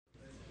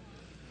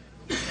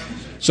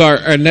So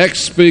our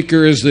next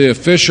speaker is the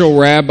official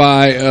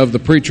rabbi of the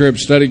pre-trib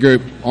study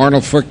group,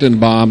 Arnold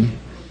Fruchtenbaum.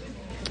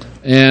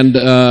 And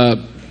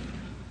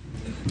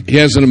he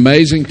has an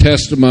amazing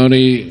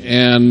testimony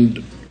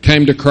and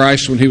came to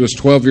Christ when he was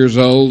 12 years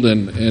old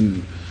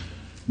in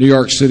New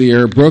York City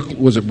area.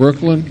 Was it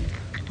Brooklyn?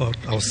 Oh,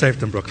 I was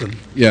saved in Brooklyn.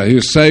 Yeah, he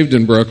was saved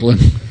in Brooklyn.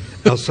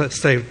 I was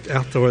saved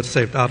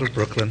out of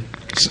Brooklyn.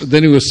 So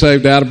then he was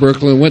saved out of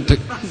Brooklyn, went to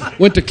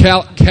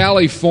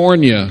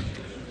California,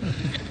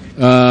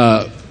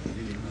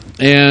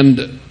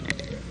 and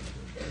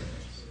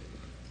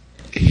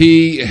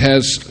he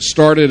has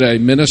started a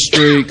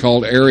ministry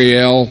called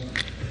Ariel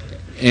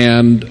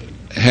and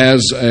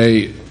has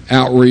a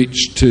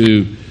outreach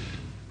to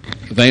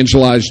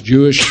evangelize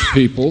Jewish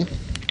people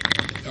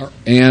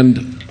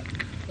and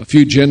a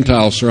few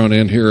Gentiles thrown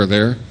in here or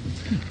there.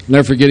 I'll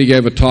never forget, he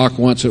gave a talk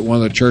once at one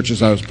of the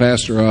churches I was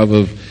pastor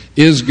of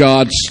is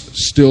God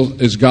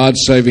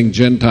saving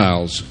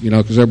Gentiles? You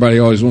know, because everybody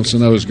always wants to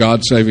know, is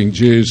God saving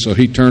Jews? So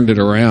he turned it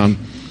around.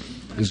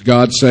 Is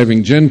God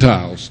saving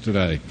Gentiles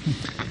today?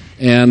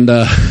 And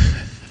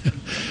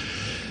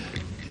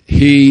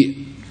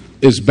he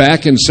is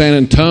back in San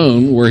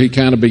Antonio, where he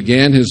kind of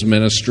began his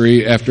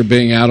ministry after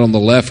being out on the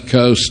left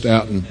coast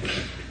out in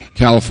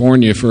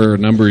California for a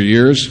number of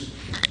years.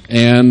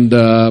 And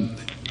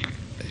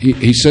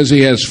he says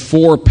he has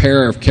 4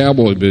 pair of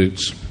cowboy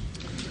boots.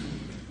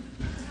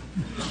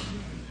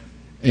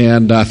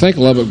 And I think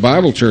Lubbock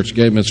Bible Church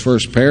gave him his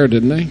first pair,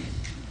 didn't they?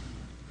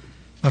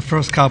 My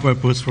first cowboy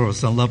boots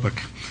was in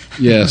Lubbock.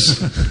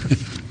 Yes.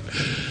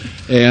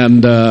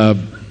 And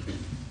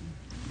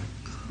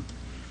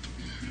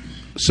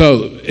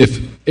so if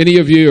any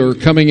of you are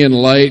coming in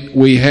late,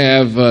 we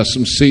have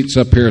some seats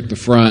up here at the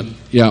front.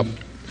 Yep,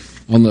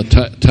 on the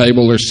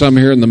table. There's some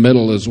here in the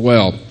middle as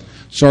well.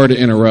 Sorry to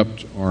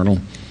interrupt,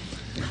 Arnold.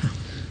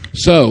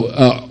 So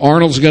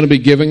Arnold's going to be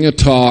giving a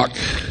talk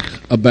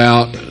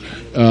about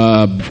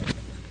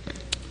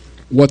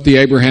what the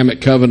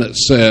Abrahamic covenant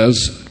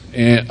says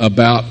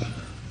about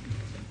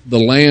the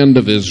land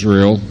of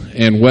Israel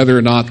and whether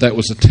or not that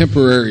was a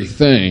temporary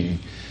thing,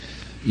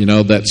 you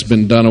know, that's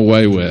been done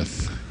away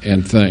with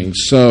and things.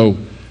 So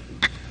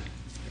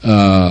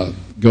go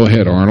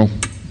ahead, Arnold.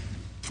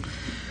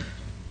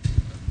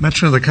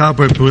 Mentioning the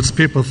cowboy boots,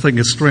 people think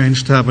it's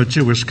strange to have a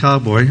Jewish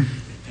cowboy.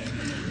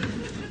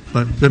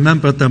 But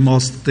remember, the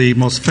most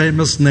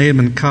famous name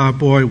in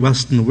cowboy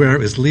western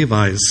wear is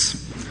Levi's.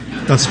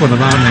 That's one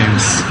of our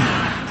names.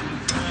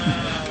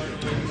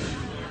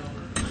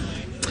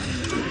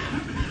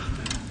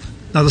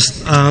 Now,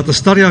 the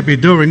study I'll be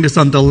doing is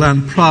on the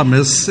land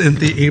promise in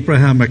the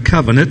Abrahamic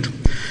covenant.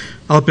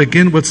 I'll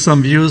begin with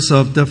some views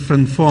of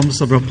different forms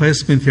of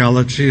replacement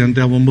theology, and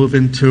then we'll move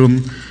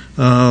into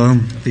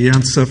the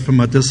answer from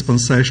a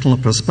dispensational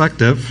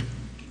perspective.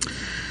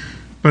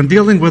 When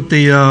dealing with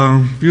the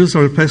views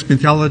of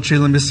replacement theology,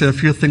 let me say a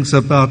few things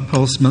about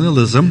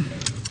postmillennialism.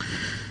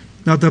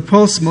 Now, the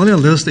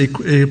postmillennialist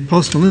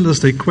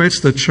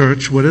equates the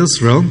church with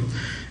Israel,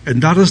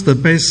 and that is the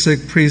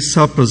basic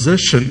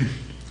presupposition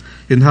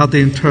in how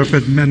they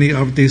interpret many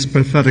of these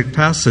prophetic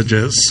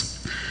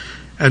passages.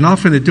 And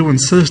often they do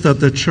insist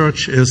that the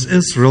church is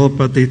Israel,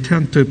 but they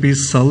tend to be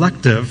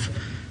selective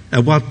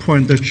at what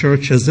point the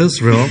church is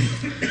Israel.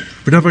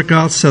 Whenever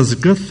God says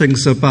good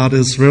things about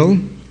Israel,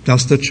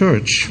 that's the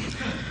church.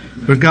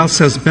 When God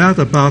says bad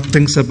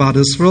things about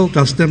Israel,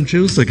 that's them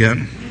Jews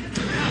again.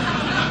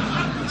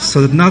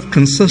 So they're not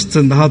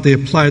consistent how they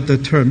applied the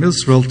term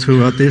Israel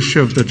to the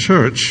issue of the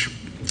church.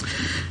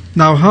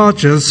 Now,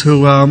 Hodges,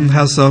 who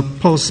has a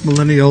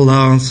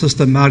post-millennial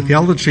systematic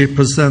theology,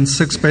 presents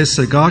 6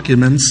 basic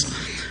arguments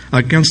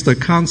against the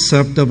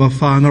concept of a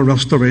final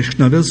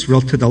restoration of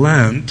Israel to the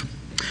land.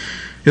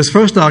 His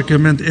first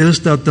argument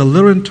is that the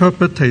literal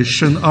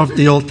interpretation of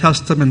the Old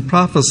Testament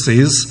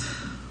prophecies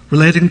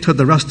relating to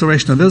the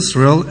restoration of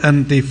Israel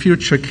and the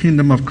future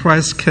kingdom of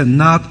Christ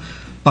cannot,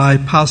 by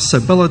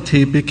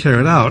possibility, be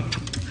carried out.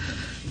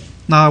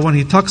 Now, when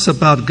he talks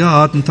about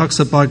God and talks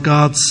about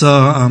God's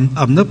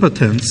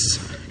omnipotence,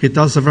 he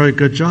does a very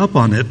good job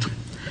on it.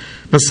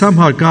 But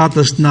somehow God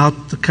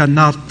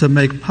cannot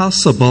make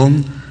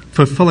possible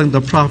fulfilling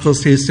the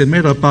prophecies he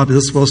made about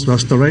Israel's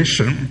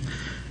restoration.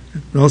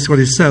 That's what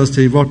he says.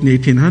 He wrote in the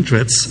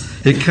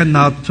 1800s. It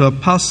cannot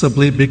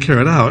possibly be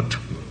carried out.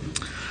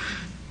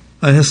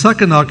 His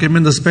second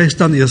argument is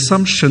based on the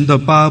assumption the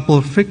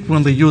Bible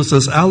frequently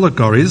uses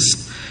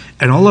allegories,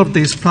 and all of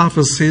these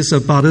prophecies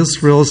about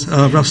Israel's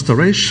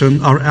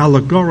restoration are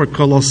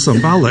allegorical or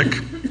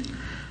symbolic.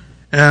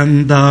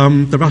 And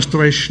the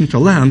restoration to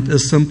land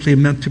is simply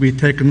meant to be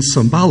taken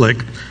symbolic,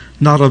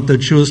 not of the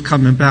Jews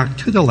coming back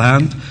to the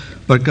land,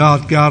 but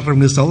God gathering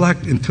his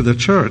elect into the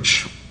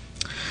church.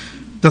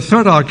 The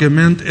third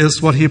argument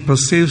is what he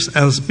perceives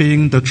as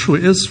being the true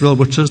Israel,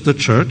 which is the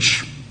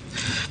church.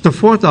 The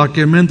fourth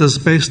argument is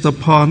based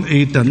upon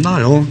a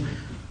denial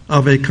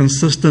of a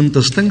consistent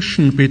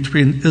distinction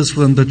between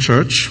Israel and the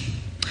church.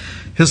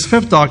 His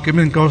fifth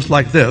argument goes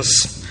like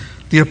this.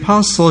 The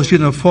apostles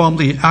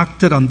uniformly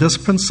acted on this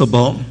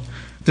principle.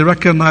 They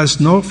recognize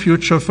no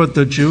future for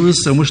the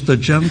Jews in which the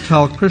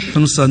Gentile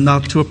Christians are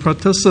not to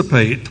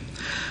participate.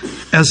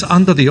 As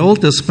under the old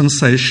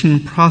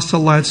dispensation,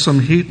 proselytes from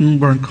heathen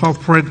were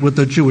incorporated with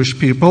the Jewish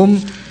people,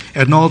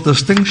 and all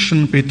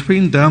distinction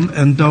between them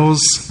and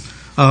those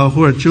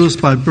who are Jews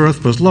by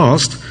birth was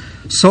lost,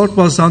 so it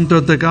was under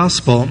the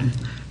gospel.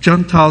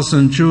 Gentiles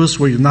and Jews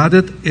were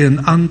united in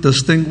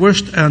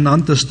undistinguished and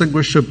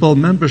undistinguishable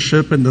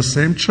membership in the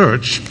same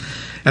church,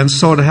 and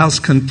so it has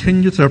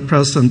continued to the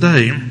present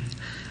day.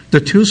 The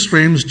two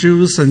streams,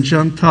 Jews and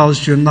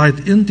Gentiles,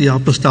 unite in the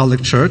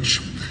apostolic church,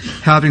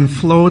 having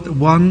flowed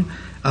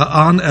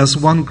on as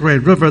one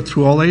great river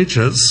through all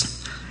ages.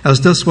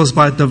 As this was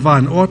by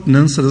divine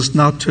ordinance, it is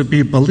not to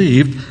be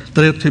believed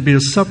that it to be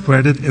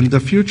separated in the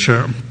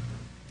future.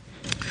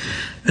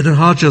 And then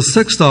Hodge's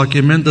sixth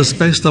argument is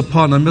based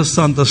upon a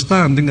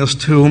misunderstanding as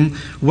to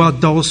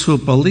what those who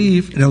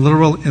believe in a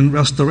literal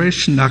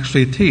restoration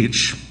actually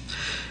teach.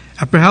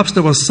 And perhaps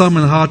there was some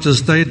in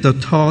Hodge's day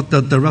that taught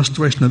that the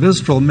restoration of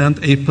Israel meant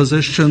a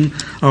position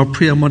of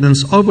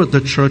preeminence over the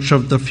church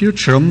of the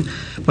future,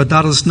 but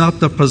that is not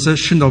the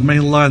position of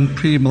mainline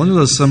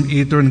premillennialism,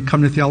 either in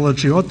covenant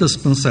theology or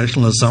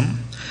dispensationalism.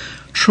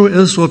 True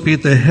Israel will be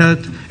the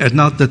head and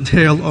not the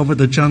tail over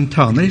the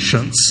Gentile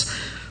nations.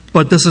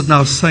 But this is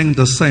now saying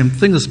the same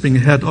thing as being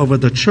head over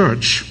the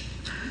church.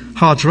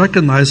 Hodge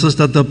recognizes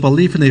that the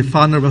belief in a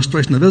final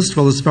restoration of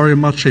Israel is very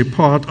much a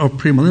part of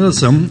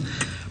premillennialism,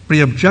 but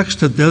he objects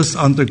to this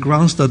on the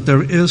grounds that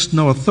there is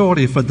no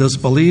authority for this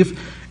belief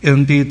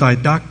in the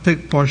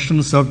didactic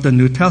portions of the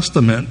New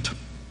Testament.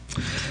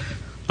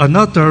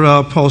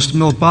 Another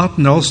post-mill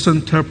botanist also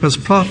interprets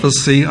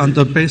prophecy on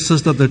the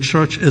basis that the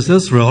church is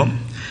Israel.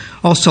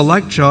 Also,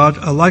 like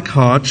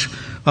Hodge,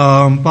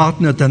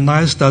 Botner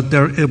denies that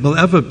there will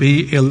ever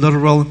be a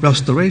literal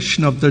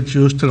restoration of the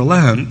Jews to the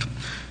land.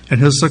 And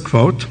here's a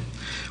quote.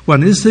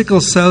 When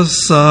Ezekiel says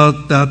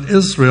that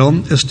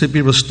Israel is to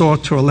be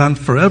restored to a land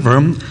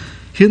forever,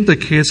 he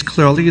indicates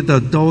clearly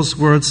that those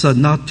words are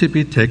not to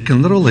be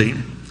taken literally.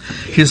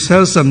 He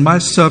says, "And my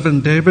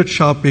servant David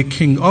shall be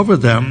king over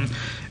them,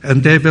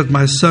 and David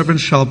my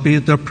servant shall be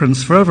their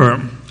prince forever."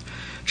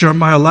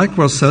 Jeremiah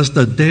likewise says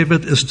that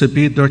David is to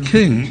be their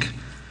king.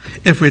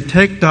 If we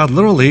take that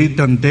literally,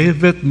 then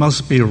David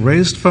must be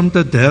raised from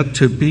the dead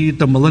to be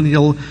the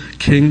millennial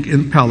king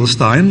in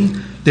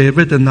Palestine,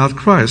 David and not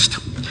Christ.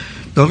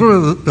 The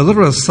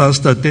literalist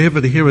says that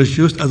David here is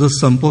used as a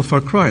symbol for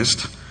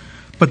Christ.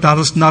 But that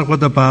is not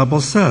what the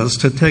Bible says.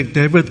 To take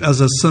David as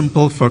a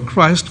symbol for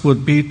Christ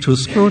would be to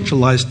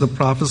spiritualize the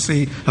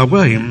prophecy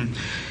away.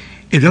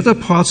 If the other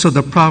parts of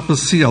the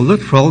prophecy are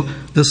literal,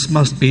 this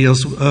must be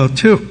as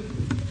too.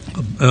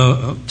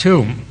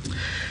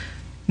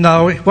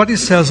 Now, what he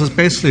says is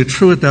basically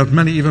true that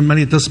many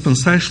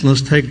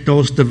dispensationalists take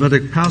those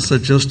Davidic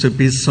passages to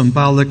be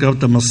symbolic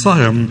of the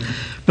Messiah,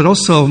 but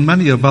also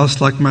many of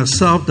us, like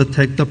myself, that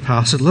take the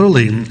passage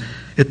literally.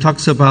 It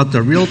talks about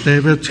the real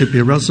David to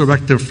be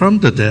resurrected from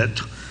the dead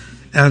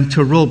and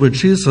to rule with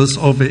Jesus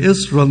over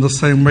Israel in the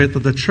same way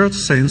that the church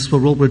saints will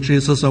rule with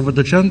Jesus over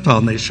the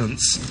Gentile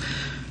nations.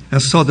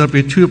 And so there'll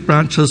be two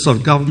branches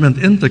of government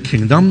in the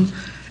kingdom,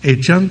 a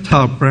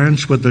Gentile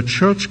branch where the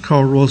church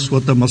co-rules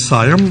with the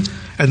Messiah,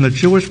 and the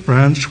Jewish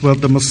branch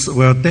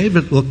where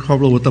David will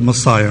co-rule with the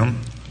Messiah.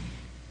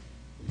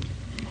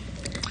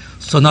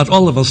 So not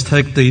all of us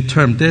take the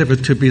term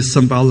David to be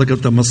symbolic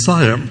of the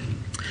Messiah.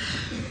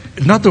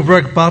 In other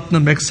words,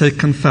 Botner makes a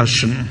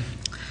confession.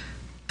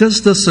 This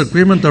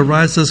disagreement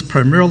arises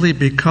primarily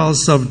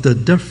because of the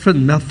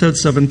different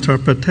methods of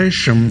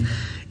interpretation.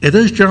 It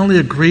is generally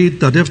agreed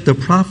that if the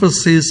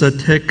prophecies are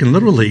taken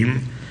literally,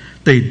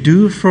 they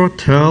do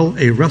foretell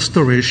a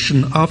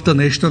restoration of the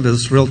nation of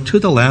Israel to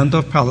the land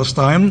of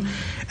Palestine,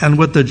 and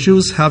with the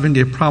Jews having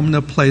a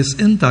prominent place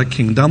in that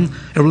kingdom,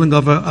 ruling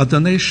over other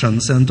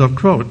nations, end of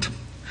quote.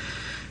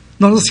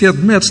 Notice he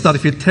admits that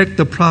if you take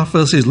the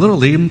prophecies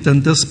literally,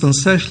 then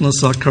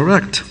dispensationalists are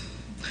correct.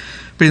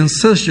 But he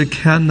insists you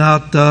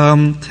cannot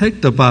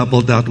take the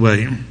Bible that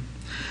way.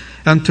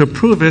 And to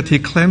prove it, he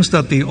claims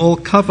that the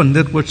Old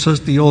Covenant, which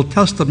is the Old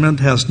Testament,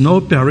 has no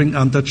bearing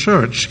on the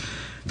church.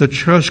 The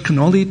church can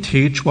only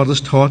teach what is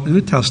taught in the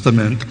New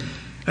Testament.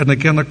 And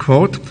again, a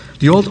quote,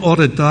 "The old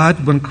order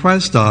died when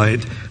Christ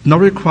died. No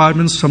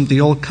requirements from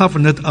the Old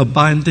Covenant are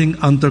binding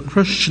on the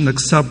Christian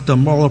except the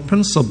moral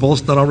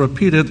principles that are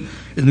repeated in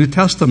the New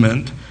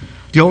Testament.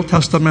 The Old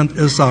Testament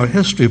is our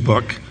history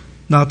book,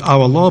 not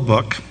our law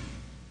book."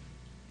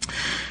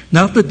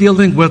 Now, after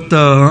dealing with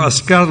a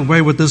scattered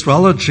way with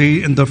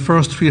Israelology in the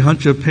first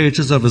 300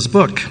 pages of his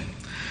book,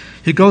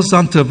 he goes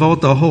on to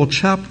devote a whole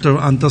chapter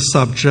on the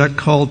subject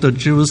called The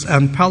Jews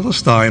and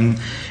Palestine.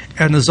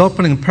 In his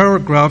opening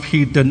paragraph,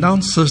 he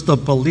denounces the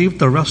belief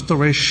the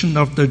restoration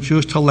of the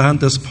Jews to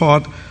land is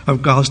part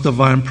of God's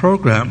divine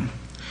program.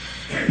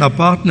 Now,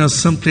 Botner is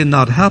simply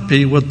not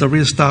happy with the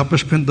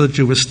reestablishment of the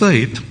Jewish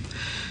state.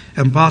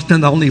 And Botner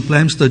not only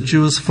blames the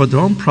Jews for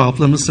their own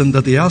problems in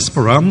the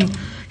diaspora,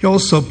 he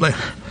also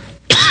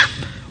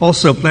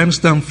blames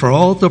them for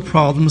all the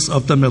problems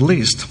of the Middle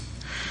East.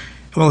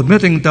 While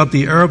admitting that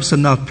the Arabs are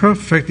not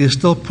perfect, he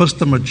still puts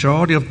the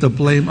majority of the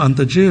blame on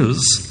the Jews.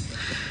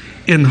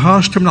 In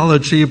harsh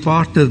terminology,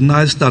 Barton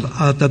denies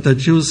that the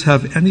Jews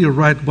have any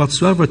right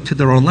whatsoever to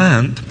their own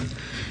land.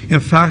 In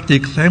fact, he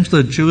claims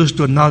the Jews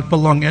do not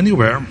belong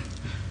anywhere.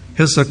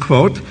 Here's a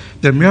quote: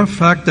 "The mere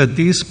fact that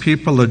these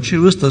people are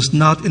Jews does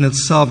not in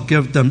itself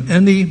give them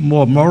any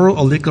more moral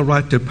or legal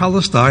right to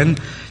Palestine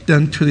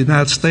than to the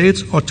United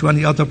States or to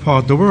any other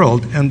part of the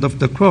world." End of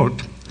the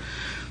quote.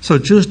 So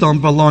Jews don't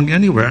belong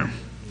anywhere.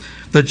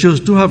 The Jews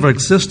do, however,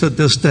 exist at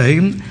this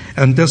day,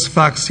 and this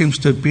fact seems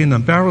to be an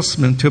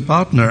embarrassment to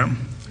Barton.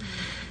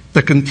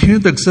 The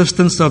continued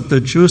existence of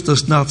the Jews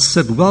does not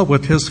sit well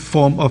with his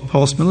form of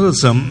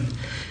postmillennialism.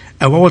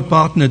 And what would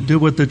Barton do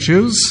with the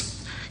Jews?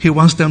 He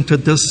wants them to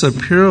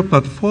disappear,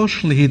 but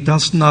fortunately he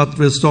does not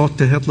resort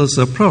to Hitler's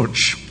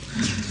approach.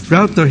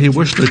 Rather, he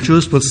wished the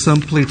Jews would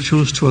simply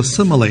choose to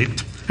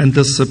assimilate and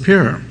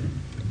disappear.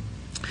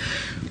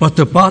 But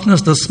to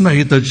Barton's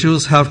dismay, the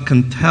Jews have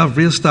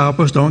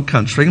reestablished their own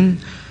country.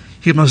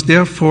 He must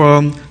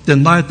therefore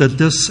deny that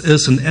this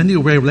is in any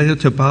way related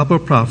to Bible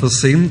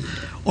prophecy,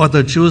 or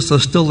the Jews are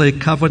still a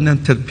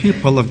covenanted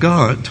people of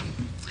God.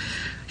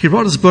 He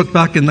wrote his book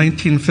back in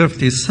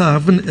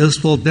 1957.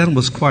 Israel then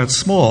was quite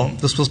small.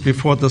 This was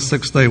before the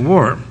Six-Day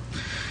War.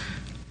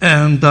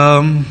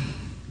 And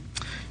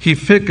he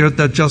figured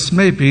that just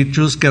maybe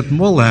Jews get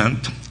more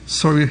land.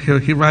 So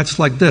he writes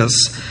like this: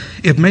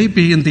 "It may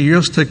be in the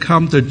years to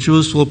come the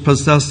Jews will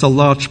possess a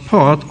large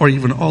part or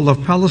even all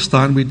of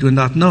Palestine, we do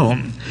not know.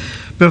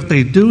 But if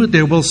they do,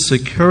 they will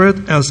secure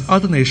it as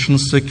other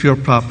nations secure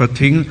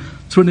property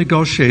through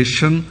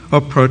negotiation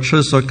or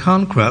purchase or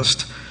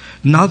conquest,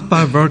 not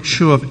by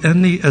virtue of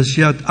any as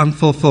yet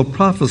unfulfilled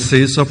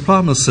prophecies or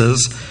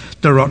promises.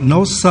 There are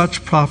no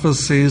such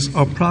prophecies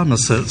or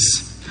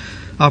promises."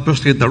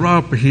 Obviously there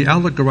are, but he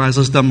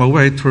allegorizes them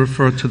away to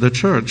refer to the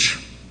church.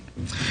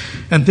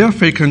 And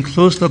therefore he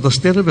concludes that the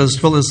state of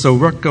Israel is the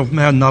work of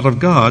man, not of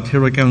God.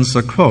 Here again is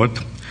a quote: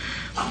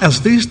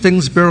 "As these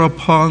things bear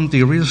upon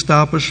the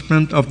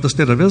reestablishment of the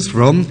state of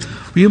Israel,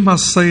 we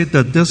must say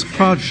that this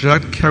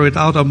project carried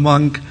out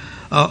almost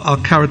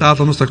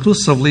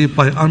exclusively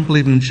by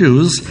unbelieving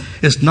Jews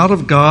is not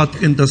of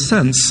God in the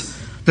sense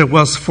that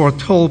was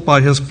foretold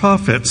by his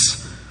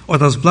prophets or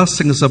that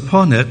blessing is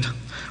upon it.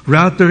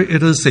 Rather,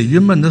 it is a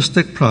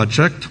humanistic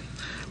project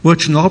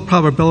which in all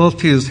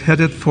probability is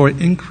headed for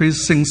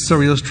increasing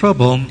serious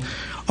trouble.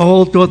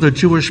 Although the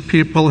Jewish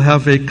people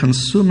have a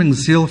consuming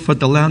zeal for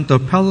the land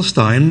of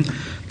Palestine,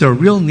 their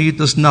real need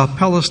is not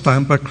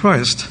Palestine but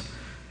Christ.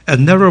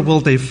 And never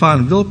will they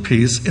find real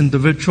peace,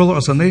 individual or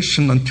as a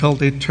nation, until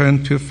they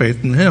turn to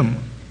faith in him."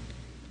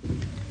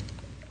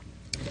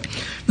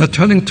 Now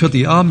turning to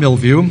the Amiel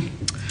view,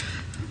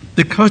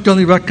 because they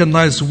only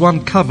recognize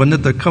one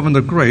covenant, the covenant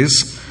of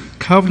grace,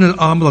 covenant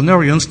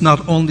amillenarians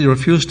not only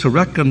refuse to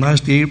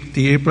recognize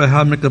the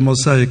Abrahamic and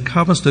Mosaic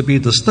covenants to be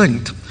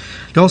distinct,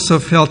 they also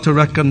fail to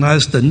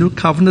recognize the new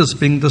covenant as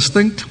being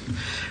distinct.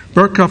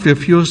 Berkhoff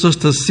refuses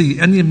to see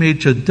any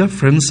major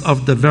difference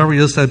of the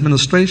various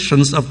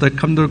administrations of the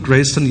covenant of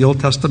grace in the Old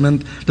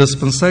Testament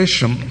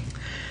dispensation.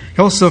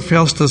 He also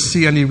fails to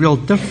see any real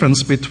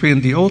difference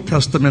between the Old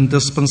Testament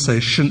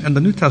dispensation and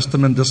the New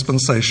Testament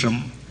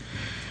dispensation.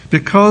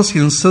 Because he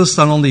insists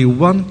on only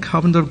one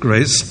covenant of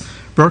grace,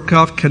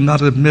 Berkhoff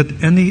cannot admit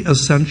any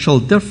essential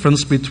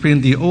difference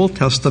between the Old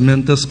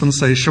Testament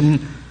dispensation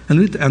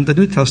and the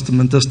New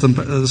Testament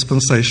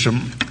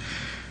dispensation.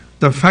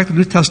 The fact the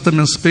New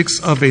Testament speaks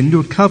of a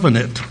new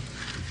covenant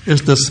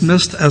is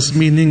dismissed as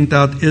meaning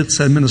that its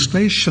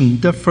administration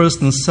differs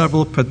in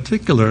several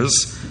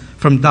particulars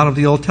from that of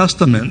the Old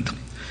Testament.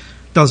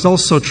 That is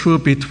also true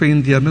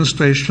between the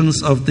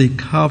administrations of the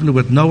covenant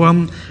with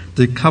Noah,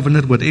 the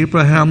covenant with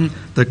Abraham,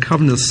 the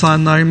covenant of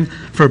Sinai.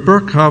 For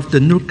Berkhoff, the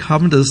new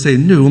covenant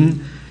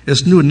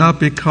is new not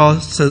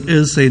because it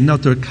is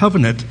another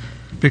covenant,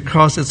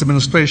 because its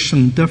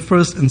administration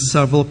differs in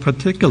several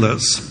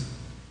particulars.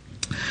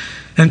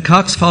 And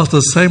Cox follows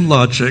the same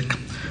logic.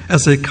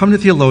 As a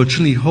covenant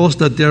theologian, he holds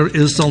that there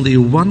is only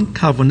one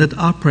covenant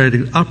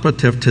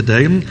operative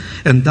today,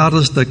 and that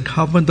is the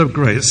covenant of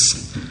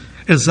grace.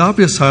 It is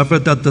obvious, however,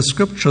 that the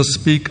scriptures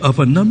speak of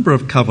a number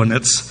of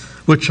covenants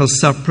which are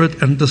separate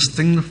and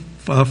distinct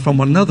from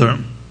one another.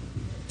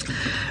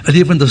 It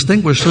even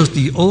distinguishes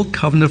the old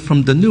covenant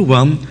from the new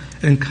one,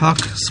 and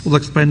Cox will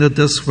explain it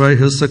this way.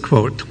 Here's a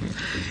quote: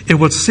 "It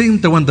would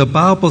seem that when the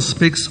Bible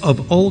speaks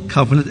of old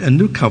covenant and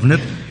new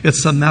covenant,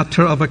 it's a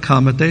matter of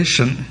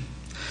accommodation.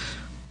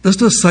 This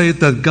is to say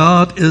that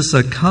God is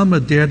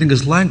accommodating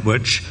his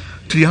language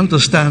to the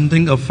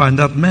understanding of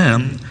finite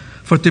man.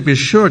 For to be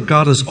sure,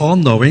 God is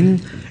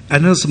all-knowing,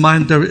 and in his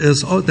mind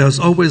there's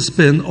always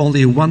been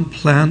only one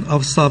plan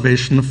of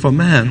salvation for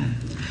man.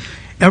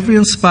 Every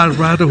inspired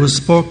writer who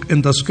spoke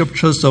in the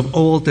scriptures of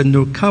old and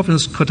new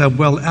covenants could have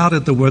well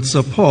added the words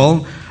of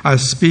Paul, 'I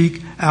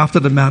speak after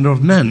the manner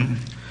of men.'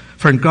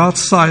 For in God's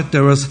sight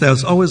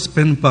there's always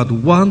been but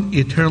one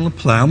eternal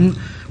plan,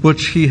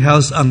 which he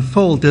has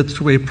unfolded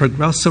through a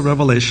progressive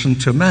revelation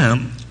to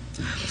man."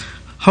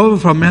 However,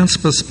 from man's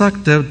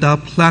perspective,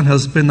 that plan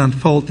has been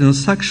unfolded in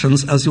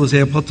sections as he was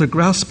able to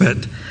grasp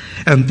it.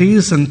 And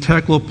these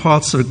integral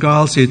parts of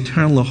God's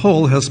eternal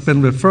whole has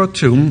been referred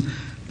to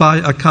by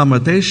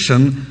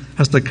accommodation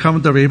as the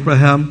covenant of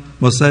Abraham,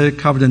 Mosaic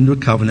covenant, New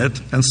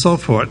covenant, and so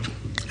forth.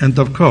 End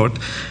of quote.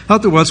 In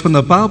other words, when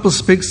the Bible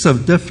speaks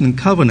of different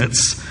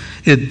covenants,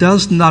 it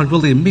does not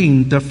really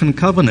mean different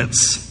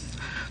covenants.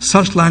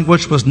 Such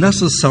language was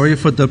necessary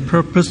for the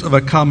purpose of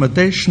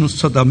accommodation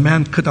so that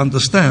man could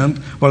understand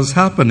what is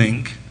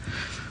happening.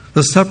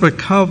 The separate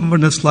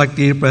covenants like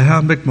the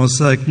Abrahamic,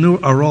 Mosaic, New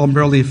are all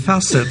merely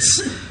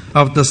facets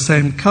of the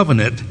same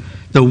covenant,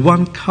 the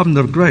one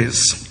covenant of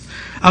grace.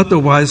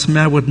 Otherwise,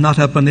 man would not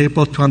have been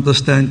able to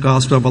understand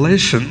God's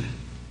revelation.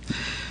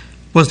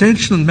 Was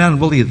ancient man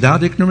really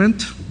that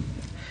ignorant?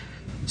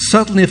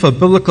 Certainly, if a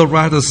biblical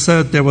writer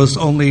said there was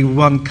only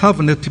one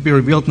covenant to be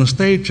revealed in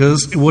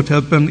stages, it would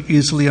have been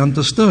easily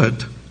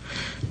understood.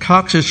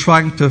 Cox is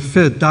trying to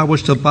fit that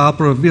which the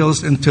Bible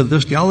reveals into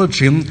this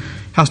theology and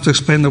has to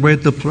explain away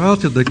the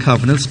plurality of the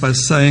covenants by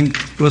saying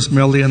it was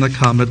merely an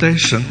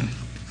accommodation.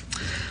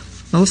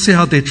 Now let's see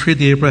how they treat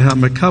the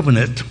Abrahamic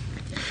covenant.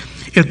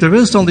 If there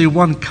is only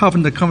one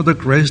covenant, the covenant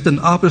of grace, then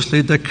obviously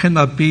there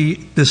could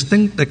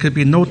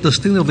be no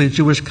distinctively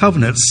Jewish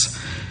covenants.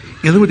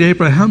 In the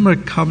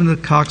Abrahamic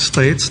covenant, Cox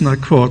states, and I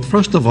quote,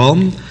 "First of all,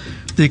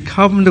 the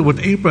covenant with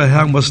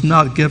Abraham was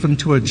not given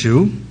to a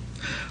Jew,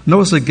 nor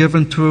was it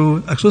given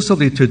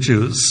exclusively to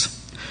Jews.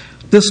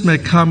 This may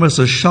come as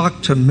a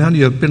shock to many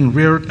who have been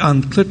reared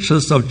on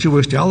cliches of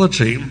Jewish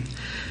theology.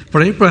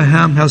 For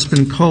Abraham has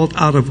been called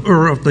out of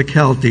Ur of the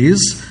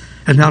Chaldees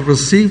and had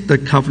received the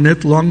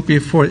covenant long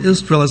before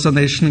Israel as a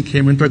nation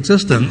came into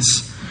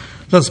existence.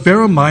 Let's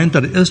bear in mind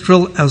that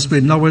Israel, as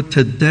we know it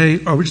today,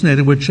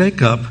 originated with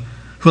Jacob,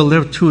 who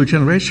lived 2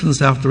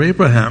 generations after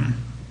Abraham.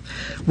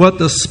 What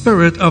the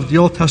spirit of the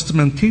Old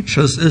Testament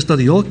teaches is that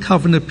the Old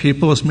Covenant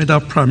people was made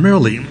up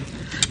primarily,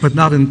 but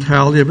not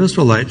entirely, of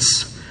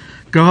Israelites.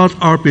 God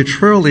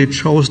arbitrarily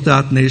chose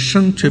that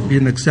nation to be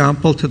an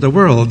example to the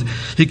world.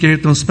 He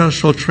gave them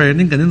special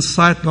training and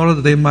insight in order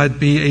that they might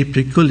be a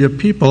peculiar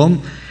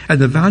people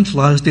and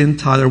evangelize the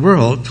entire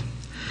world.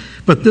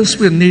 But this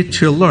we need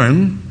to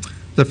learn.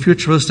 The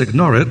futurists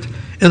ignore it.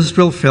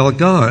 Israel failed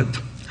God.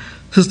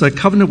 Since the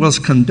covenant was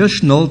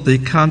conditional, the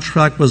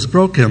contract was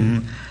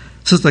broken.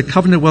 Since the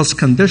covenant was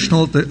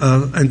conditional,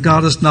 and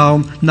God is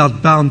now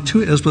not bound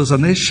to Israel as a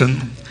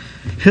nation,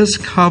 His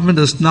covenant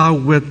is now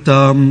with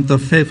the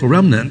faithful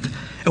remnant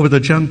and with the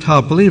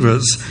Gentile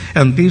believers.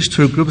 And these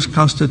two groups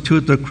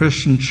constitute the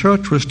Christian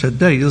church, which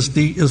today is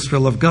the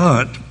Israel of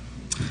God.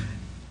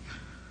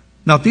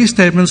 Now, these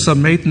statements are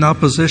made in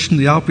opposition to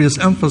the obvious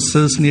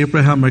emphasis in the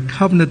Abrahamic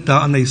covenant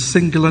on a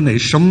singular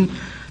nation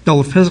that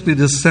will physically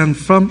descend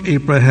from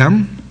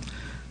Abraham,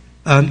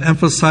 and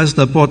emphasize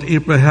that both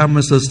Abraham and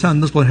his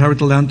descendants will inherit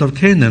the land of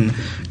Canaan.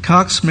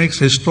 Cox makes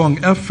a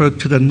strong effort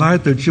to deny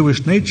the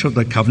Jewish nature of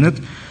the covenant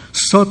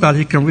so that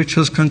he can reach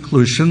his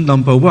conclusion.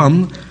 Number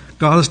 1,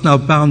 God is now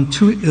bound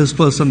to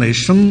Israel as a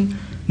nation.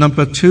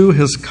 Number 2,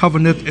 his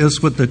covenant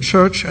is with the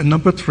church. And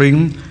number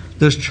 3,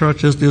 this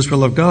church is the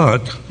Israel of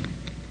God.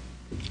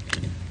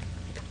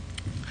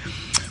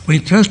 When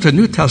he turns to the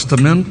New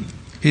Testament,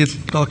 he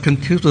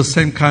continues the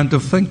same kind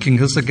of thinking.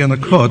 Here's again a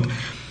quote.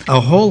 A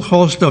whole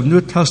host of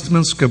New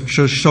Testament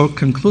scriptures show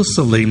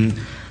conclusively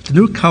the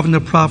new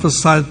covenant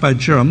prophesied by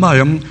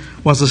Jeremiah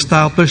was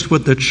established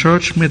with the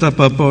church made up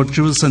of both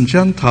Jews and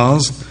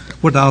Gentiles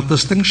without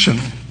distinction.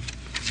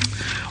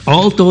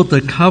 Although the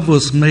covenant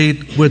was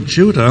made with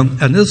Judah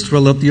and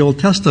Israel of the Old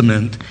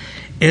Testament,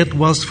 it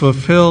was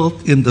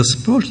fulfilled in the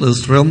spiritual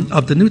Israel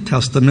of the New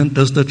Testament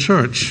as the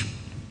church.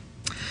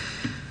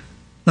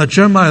 Now,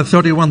 Jeremiah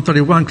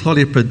 31:31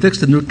 clearly predicts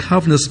the new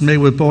covenants made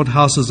with both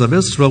houses of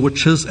Israel,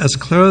 which is, as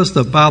clear as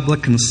the Bible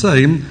can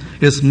say,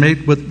 is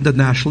made with the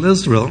national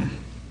Israel.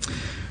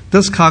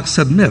 This Cox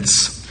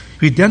admits.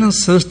 He then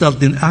insists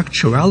that in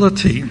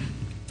actuality,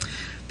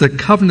 the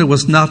covenant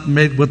was not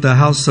made with the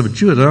house of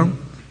Judah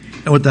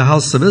and with the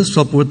house of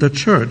Israel, but with the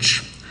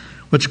church,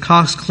 which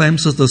Cox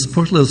claims is the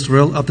spiritual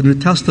Israel of the New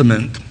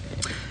Testament.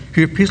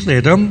 He repeats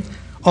later,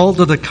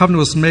 although the covenant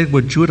was made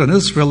with Judah and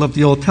Israel of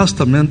the Old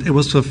Testament, it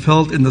was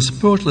fulfilled in the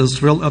spiritual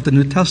Israel of the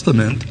New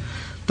Testament.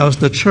 That was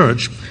the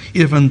church.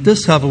 Even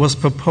this, however, was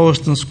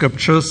proposed in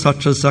scriptures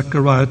such as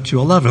Zechariah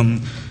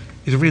 2:11.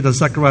 If you read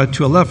Zechariah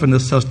 2:11,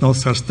 it says no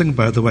such thing,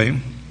 by the way.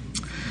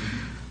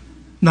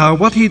 Now,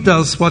 what he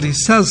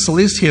says, at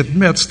least he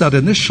admits that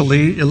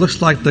initially it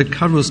looks like the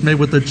covenant was made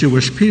with the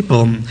Jewish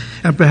people.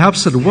 And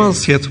perhaps it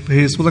was,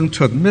 he's willing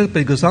to admit, but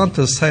he goes on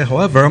to say,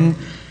 however,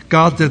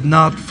 God did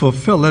not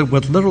fulfill it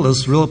with literal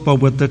Israel, but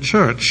with the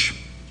church.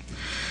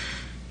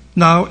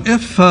 Now,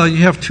 if you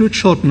have 2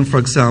 children, for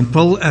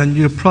example, and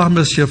you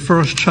promise your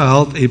first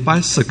child a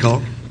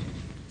bicycle,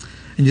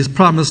 and you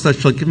promise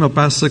that you'll give him a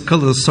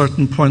bicycle at a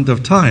certain point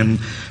of time,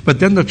 but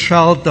then the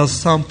child does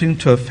something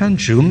to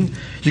offend you,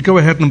 you go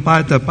ahead and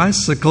buy the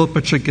bicycle,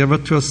 but you give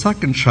it to a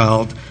second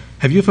child.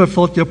 Have you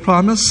fulfilled your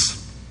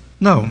promise?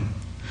 No.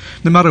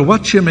 No matter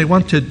what you may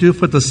want to do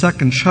for the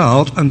second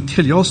child,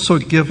 until you also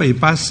give a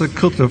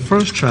bicycle to the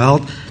first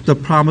child, the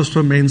promise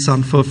remains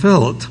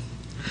unfulfilled.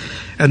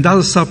 And that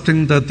is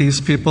something that these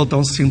people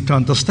don't seem to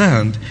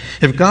understand.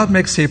 If God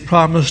makes a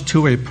promise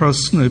to a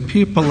person or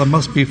people, it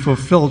must be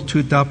fulfilled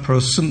to that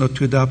person or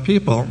to that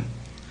people.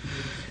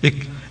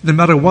 No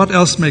matter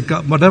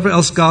whatever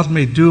else God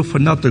may do for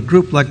another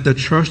group, like the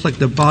church, like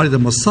the body of the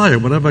Messiah,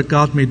 whatever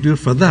God may do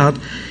for that,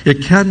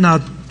 it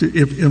cannot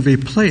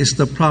replace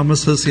the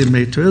promises He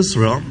made to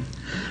Israel.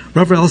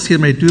 Whatever else He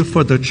may do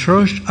for the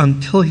church,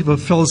 until He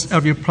fulfills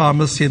every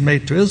promise He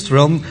made to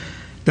Israel,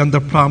 then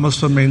the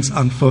promise remains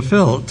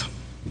unfulfilled.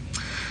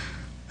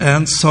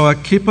 And so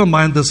keep in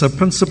mind there's a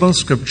principle in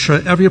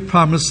Scripture. Every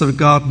promise of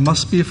God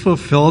must be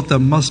fulfilled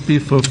and must be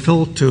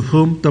fulfilled to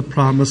whom the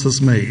promise is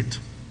made.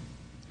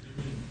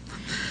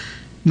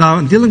 Now,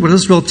 in dealing with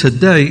Israel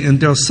today in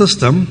their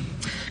system,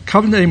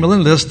 covenant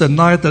amillennialists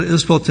deny that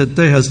Israel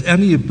today has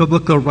any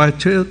biblical right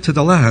to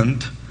the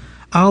land.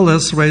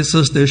 Alice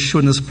raises the issue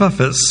in his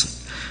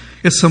preface.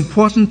 It's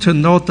important to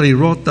note that he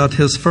wrote that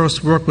his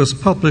first work was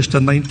published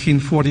in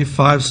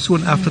 1945,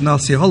 soon after the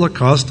Nazi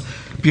Holocaust,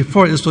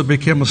 before Israel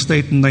became a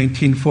state in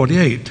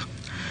 1948.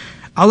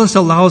 Alice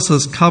allows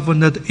his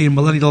covenant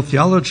amillennial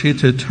theology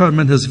to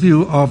determine his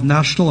view of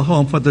national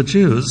home for the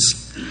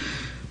Jews.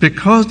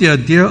 Because the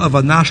idea of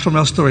a national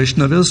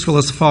restoration of Israel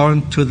is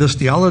foreign to this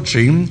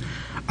theology,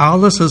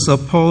 Alice is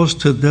opposed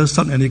to this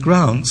on any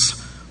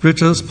grounds,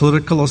 religious,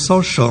 political, or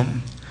social.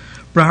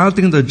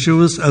 Branding the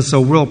Jews as a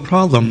world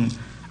problem,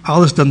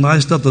 Alice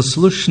denies that the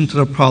solution to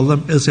the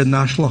problem is a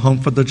national home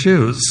for the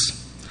Jews.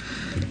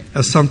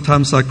 As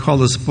sometimes I call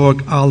this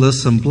book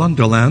Alice in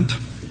Blunderland.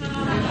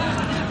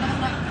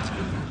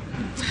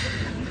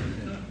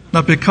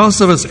 Now,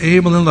 because of its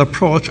amillennial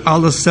approach,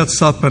 Alice sets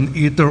up an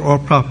either-or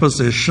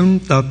proposition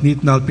that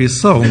need not be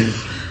so.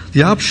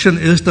 The option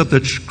is that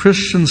the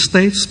Christian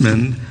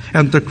statesmen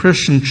and the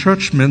Christian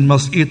churchmen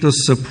must either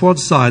support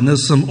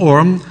Zionism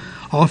or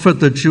offer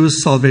the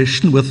Jews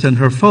salvation within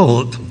her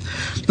fold.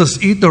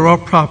 This either-or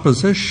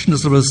proposition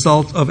is a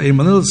result of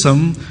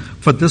amillennialism,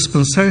 for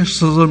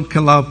dispensationalism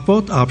can allow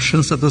both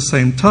options at the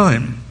same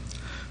time.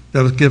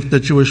 That would give the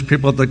Jewish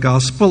people the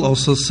gospel,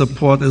 also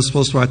support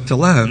Israel's right to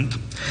land.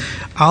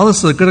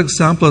 Alice is a good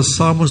example of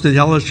someone whose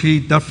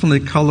ideology definitely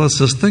colors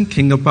his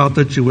thinking about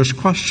the Jewish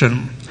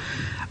question.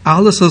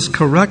 Alice is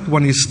correct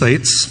when he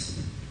states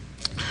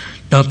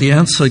that the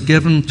answer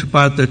given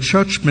by the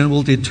churchmen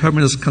will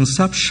determine his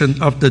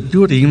conception of the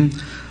duty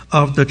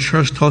of the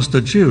church towards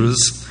the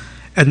Jews,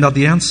 and that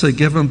the answer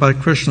given by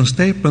Christian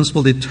statements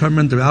will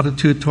determine their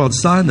attitude towards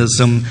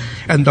Zionism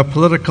and the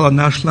political and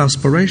national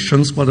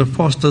aspirations what it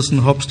fosters and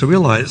hopes to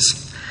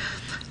realize.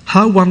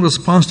 How one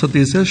responds to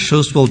these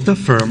issues will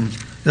differ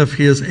if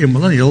he is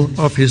amillennial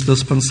or if he is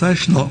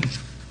dispensational.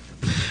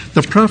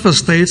 The preface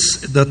states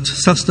that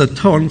sets the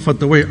tone for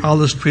the way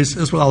Alice treats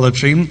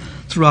Israelology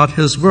throughout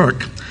his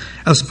work,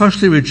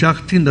 especially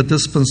rejecting the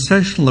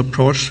dispensational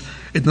approach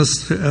at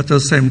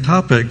the same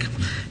topic.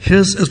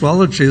 His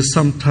Israelology is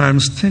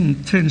sometimes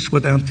tinged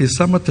with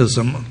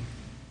anti-Semitism.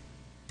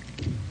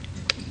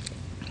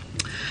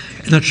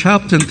 In a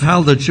chapter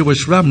entitled The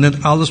Jewish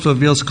Remnant, Alice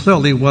reveals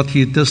clearly what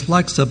he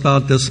dislikes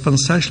about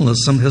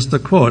dispensationalism. Here's the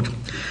quote.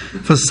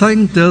 For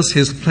saying this, he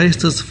has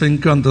placed his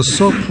finger on the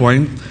sore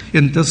point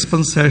in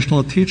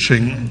dispensational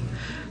teaching.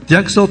 The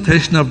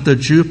exaltation of the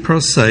Jew per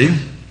se,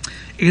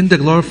 in the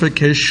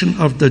glorification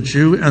of the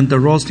Jew and the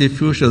roles he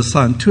future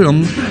assigned to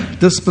him,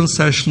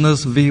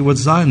 dispensationalists view with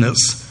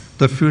Zionists.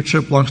 The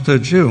future belongs to the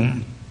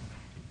Jew.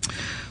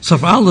 So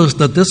for Alice,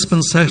 the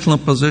dispensational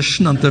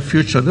position on the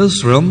future of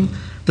Israel,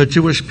 the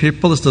Jewish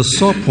people, is the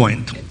sore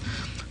point.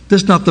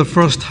 This is not the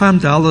first time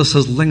that Alice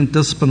has linked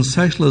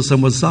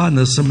dispensationalism with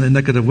Zionism in a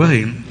negative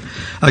way.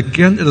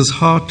 Again, it is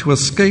hard to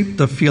escape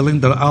the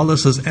feeling that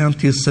Alice is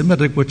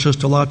anti-Semitic, which is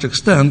to a large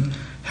extent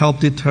helped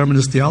determine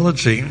his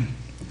theology.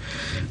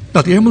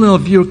 Now, the amillennial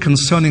view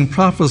concerning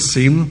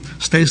prophecy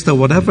states that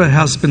whatever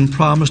has been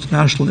promised to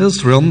national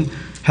Israel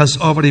has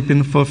already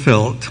been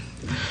fulfilled.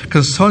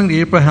 Concerning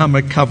the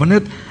Abrahamic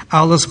covenant,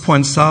 Alice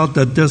points out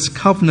that this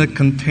covenant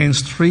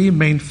contains three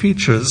main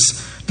features: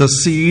 the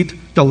seed,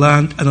 the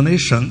land, and the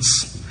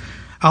nations.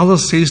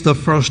 Alice sees the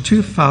first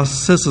two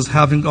facets as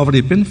having already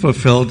been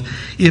fulfilled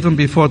even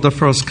before the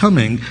first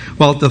coming,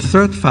 while the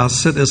third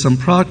facet is in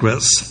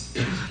progress.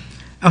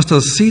 As to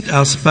the seed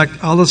aspect,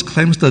 Alice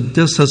claims that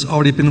this has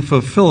already been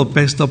fulfilled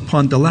based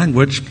upon the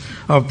language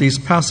of these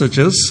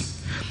passages.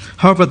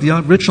 However, the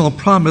original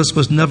promise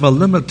was never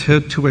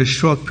limited to a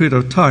short period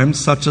of time,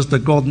 such as the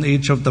golden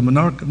age of the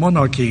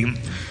monarchy.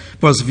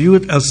 It was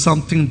viewed as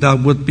something that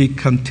would be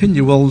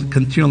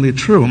continually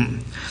true.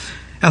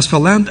 As for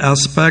land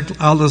aspect,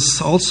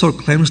 Alice also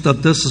claims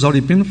that this has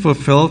already been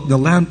fulfilled in the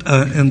land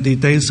in the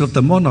days of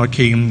the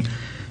monarchy,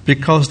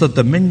 because the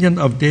dominion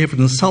of David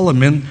and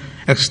Solomon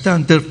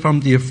extended from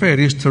the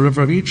Euphrates to the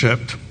river of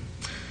Egypt.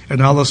 And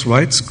Alice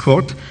writes,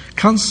 quote,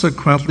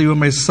 consequently, we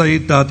may say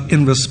that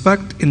in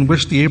respect in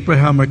which the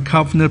Abrahamic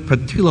covenant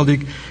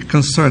particularly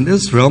concerned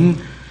Israel,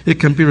 it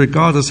can be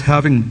regarded as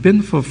having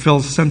been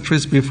fulfilled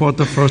centuries before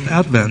the first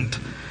advent,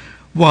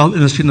 while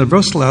in its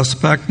universal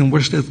aspect in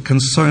which it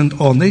concerned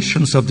all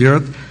nations of the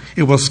earth,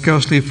 it was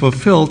scarcely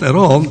fulfilled at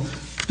all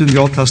during the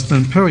Old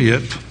Testament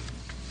period.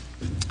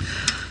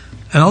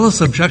 And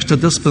others object to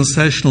the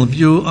dispensational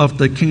view of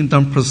the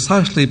kingdom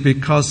precisely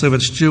because of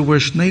its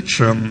Jewish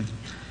nature.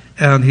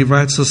 And he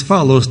writes as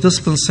follows: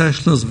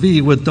 dispensationalists vie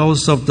with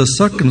those of the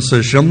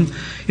circumcision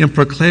in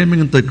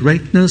proclaiming the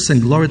greatness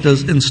and glory that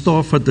is in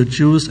store for the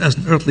Jews as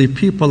an earthly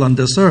people on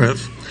this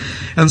earth.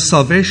 And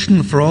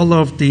salvation for all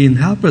of the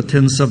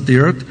inhabitants of the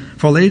earth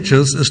for all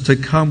ages is to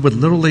come with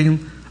literally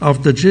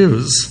of the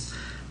Jews.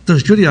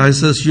 This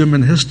Judaizes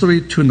human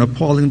history to an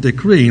appalling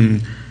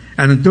degree,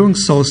 and in doing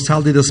so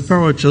sadly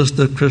disparages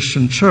the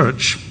Christian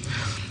church.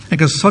 And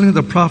concerning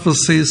the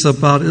prophecies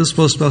about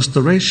Israel's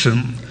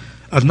restoration,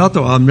 another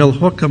Amil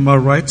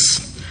Hokama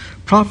writes,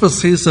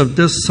 prophecies of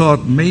this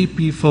sort may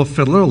be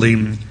fulfilled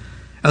early.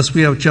 As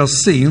we have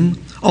just seen,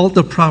 all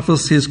the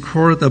prophecies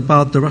quoted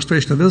about the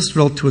restoration of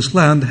Israel to his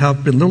land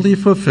have been literally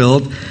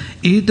fulfilled,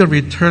 either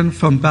returned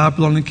from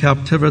Babylonian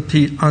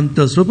captivity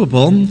under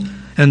Zerubbabel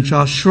and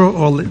Joshua,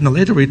 or in a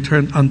later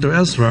return under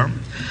Ezra.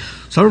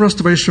 So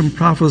restoration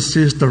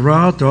prophecies there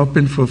have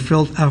been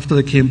fulfilled after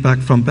they came back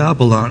from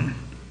Babylon.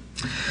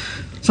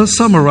 So let's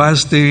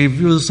summarize the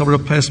views of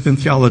replacement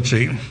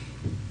theology.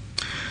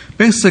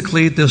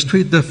 Basically, there's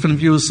three different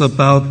views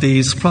about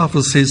these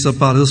prophecies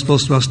about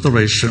Israel's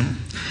restoration.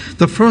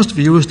 The first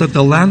view is that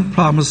the land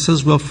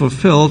promises were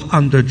fulfilled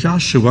under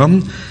Joshua,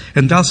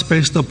 and that's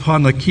based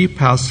upon a key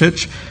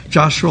passage,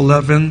 Joshua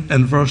 11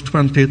 and verse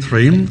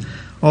 23,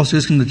 also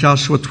using the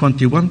Joshua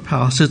 21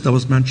 passage that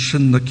was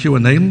mentioned in the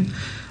Q&A.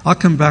 I'll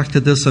come back to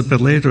this a bit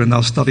later in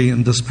our study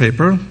in this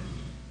paper.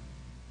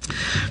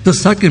 The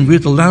second view,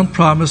 the land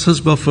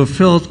promises were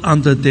fulfilled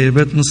under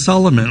David and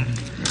Solomon,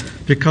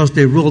 because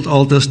they ruled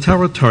all this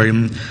territory.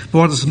 But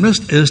what is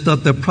missed is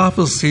that the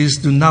prophecies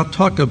do not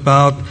talk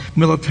about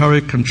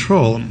military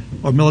control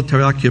or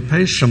military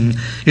occupation.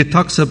 It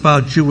talks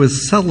about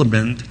Jewish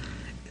settlement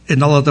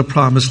in all of the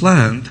promised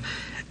land.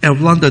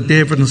 And under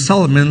David and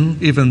Solomon,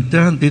 even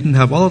then, they didn't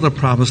have all of the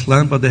promised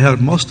land, but they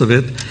had most of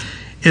it.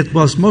 It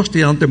was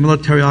mostly under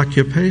military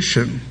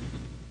occupation.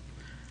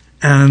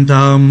 And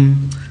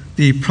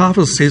the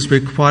prophecies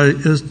require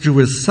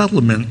Jewish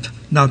settlement,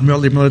 not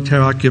merely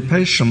military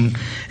occupation.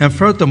 And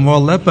furthermore,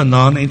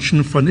 Lebanon,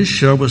 ancient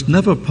Phoenicia, was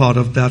never part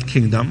of that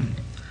kingdom.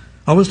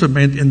 Always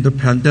remained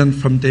independent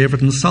from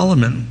David and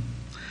Solomon.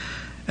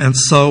 And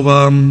so,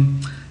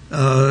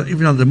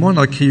 even under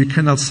monarchy, you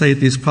cannot say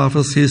these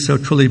prophecies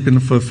have truly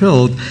been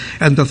fulfilled.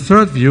 And the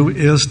third view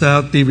is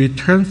that the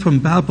return from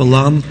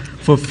Babylon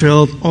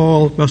fulfilled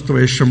all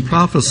restoration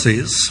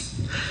prophecies.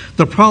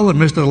 The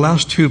problem is the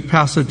last two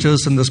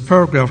passages in this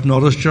paragraph,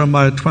 notice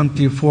Jeremiah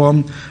 24,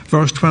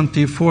 verse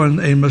 24, and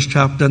Amos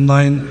chapter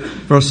 9,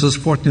 verses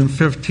 14 and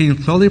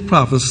 15, clearly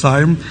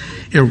prophesy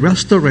a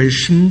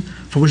restoration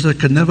for which there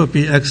can never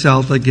be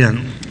exiled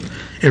again.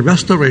 A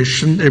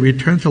restoration, a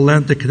return to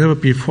land that can never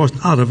be forced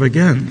out of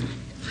again.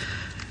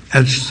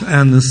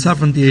 And in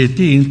 70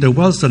 AD, there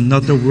was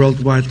another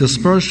worldwide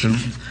dispersion,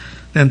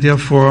 and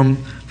therefore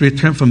the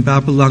return from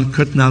Babylon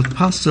could not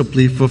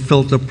possibly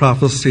fulfill the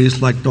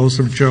prophecies like those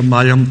of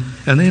Jeremiah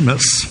and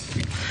Amos.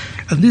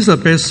 And these are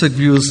basic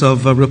views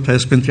of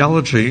replacement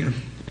theology.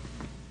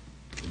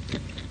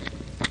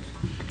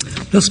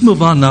 Let's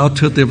move on now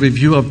to the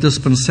review of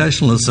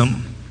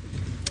dispensationalism.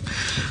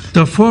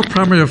 There are four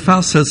primary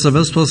facets of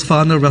Israel's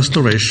final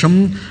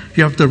restoration.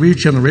 You have the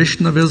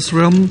regeneration of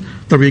Israel,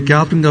 the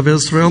regathering of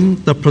Israel,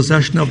 the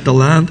possession of the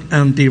land,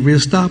 and the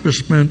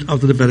reestablishment of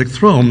the Davidic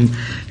throne.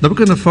 Now we're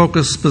going to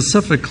focus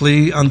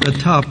specifically on the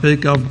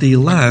topic of the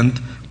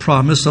land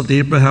promise of the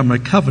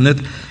Abrahamic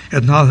covenant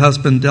and how it has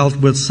been dealt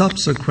with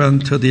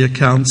subsequent to the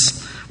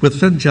accounts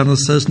within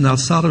Genesis and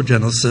outside of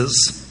Genesis.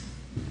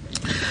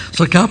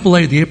 So capital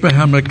A, the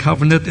Abrahamic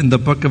covenant in the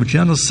book of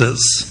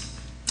Genesis.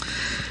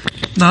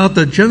 Now,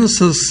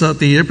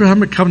 the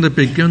Abrahamic covenant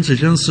begins in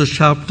Genesis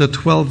chapter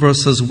 12,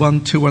 verses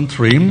 1, 2, and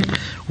 3,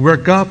 where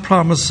God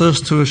promises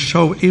to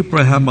show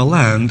Abraham a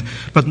land,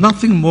 but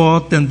nothing more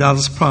than that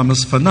is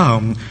promised for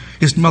now.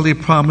 He's merely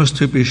promised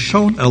to be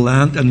shown a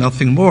land and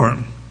nothing more.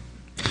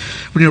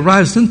 When he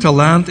arrives into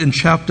land in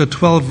chapter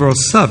 12,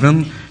 verse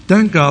 7,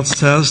 then God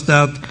says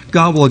that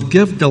God will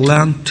give the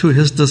land to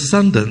his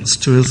descendants,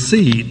 to his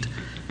seed.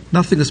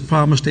 Nothing is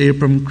promised to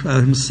Abram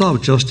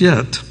himself just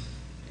yet.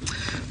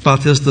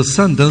 But his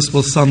descendants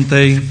will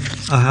someday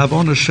have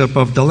ownership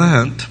of the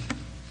land.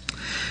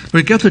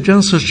 We get to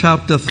Genesis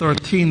chapter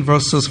 13,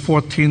 verses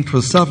 14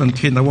 through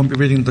 17. I won't be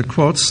reading the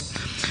quotes.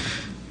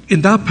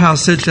 In that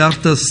passage,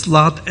 after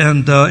Lot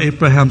and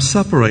Abraham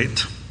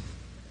separate,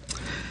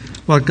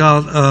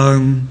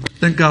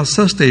 then God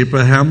says to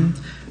Abraham,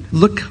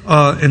 look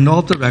in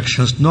all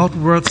directions,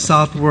 northward,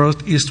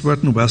 southward,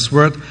 eastward, and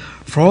westward.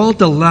 For all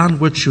the land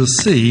which you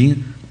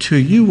see, to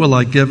you will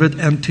I give it,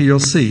 and to your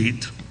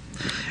seed.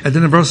 And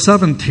then in verse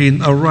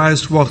 17,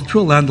 arise, walk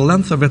through land, the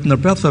length of it and the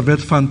breadth of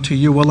it, for unto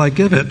you will I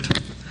give it.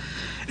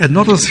 And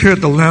notice here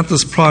the land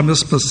is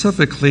promised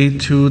specifically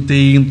to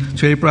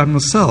Abraham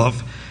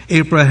himself.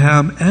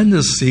 Abraham and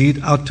his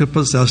seed are to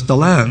possess the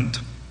land.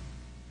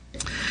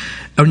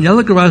 And when you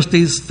allegorize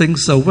these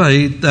things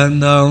away,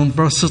 then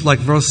verses like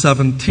verse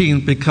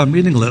 17 become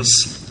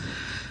meaningless.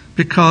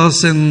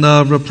 Because in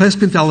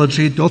replacement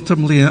theology, they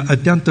ultimately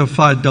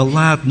identified the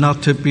land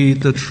not to be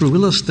the true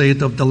real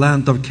estate of the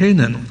land of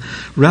Canaan.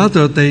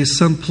 Rather, they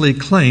simply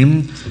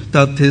claim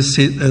that this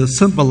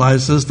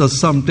symbolizes that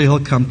someday he'll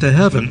come to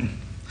heaven.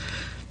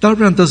 That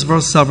renders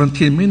verse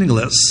 17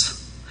 meaningless.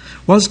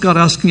 What's God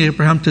asking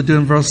Abraham to do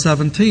in verse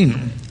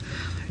 17?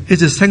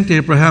 Is he saying to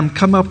Abraham,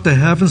 come up to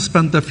heaven,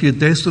 spend a few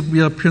days with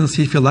me up here and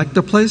see if you like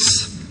the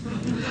place?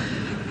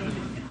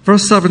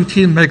 Verse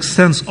 17 makes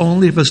sense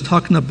only if it's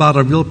talking about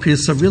a real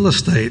piece of real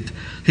estate.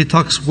 He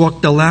talks,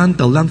 walk the land,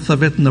 the length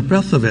of it and the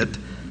breadth of it.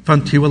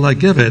 Unto you will I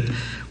give it.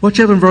 What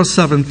you have in verse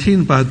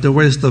 17, by the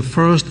way, is the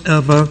first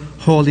ever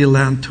Holy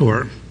Land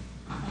tour.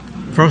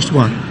 First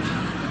one.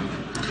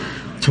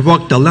 To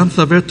walk the length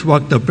of it, to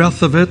walk the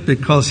breadth of it,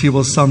 because he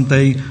will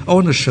someday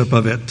ownership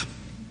of it.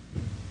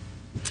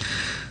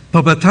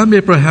 But by the time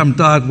Abraham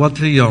died, what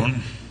did he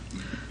own?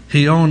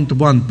 He owned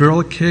one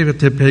burial cave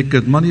that he paid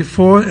good money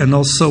for, and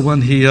also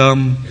when he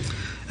owned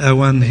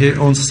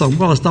some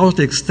wells. That was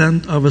the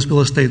extent of his real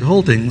estate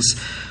holdings.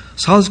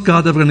 So how's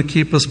God ever going to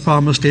keep his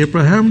promise to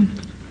Abraham?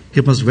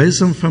 He must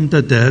raise him from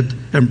the dead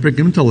and bring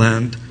him to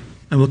land.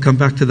 And we'll come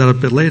back to that a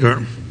bit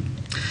later.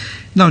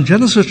 Now in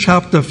Genesis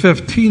chapter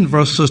 15,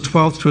 verses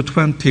 12 through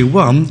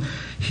 21,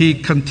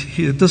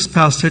 this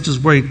passage is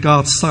where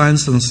God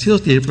signs and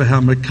seals the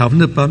Abrahamic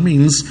covenant by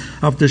means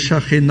of the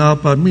Shekinah,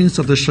 by means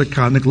of the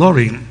Shekinah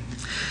glory.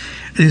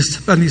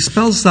 And he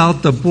spells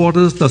out the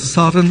borders, the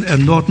southern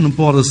and northern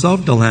borders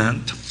of the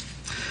land.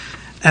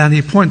 And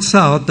he points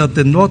out that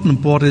the northern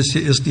border is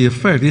the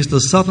Euphrates,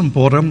 the southern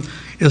border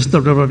is the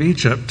river of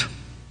Egypt.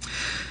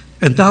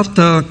 And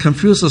that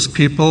confuses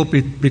people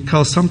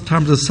because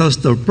sometimes it says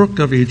the brook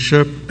of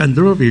Egypt and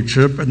the river of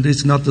Egypt, and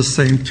these are not the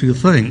same two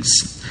things.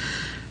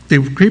 The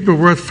Hebrew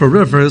word for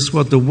river is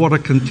where the water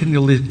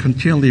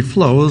continually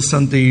flows,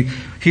 and the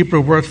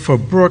Hebrew word for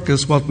brook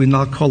is what we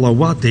now call a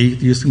wadi,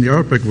 using the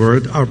Arabic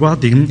word,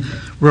 ar-wadim,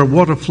 where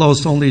water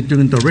flows only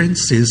during the rain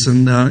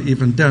season,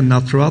 even then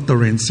not throughout the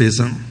rain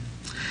season.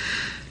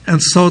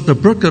 And so the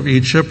brook of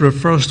Egypt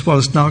refers to what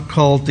is now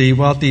called the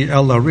Wadi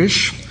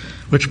el-Arish,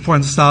 which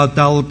points out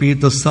that will be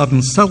the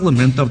southern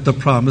settlement of the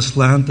promised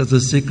land, as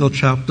Ezekiel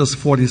chapters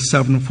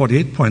 47 and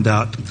 48 point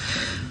out.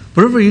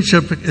 But river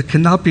Egypt, it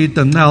cannot be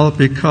the Nile,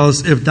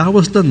 because if that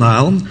was the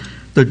Nile,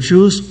 the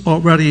Jews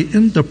already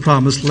in the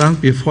promised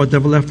land before they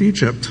ever left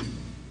Egypt.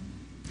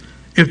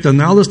 If the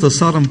Nile is the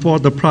southern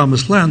border of the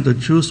promised land, the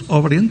Jews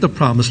already in the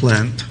promised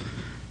land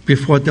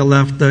before they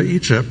left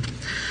Egypt.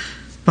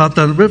 But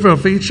the river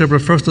of Egypt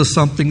refers to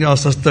something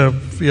else. As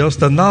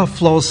the Nile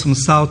flows from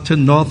south to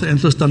north,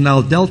 enters the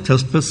Nile Delta,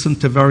 splits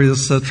into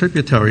various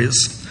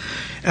tributaries.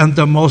 And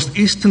the most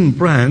eastern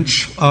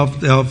branch of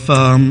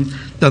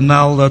the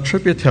Nile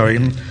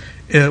tributary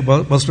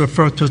was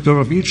referred to as the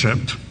river of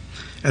Egypt.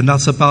 And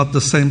that's about the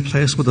same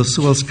place where the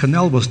Suez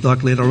Canal was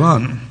dug later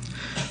on.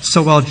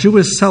 So while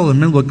Jewish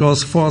settlement will go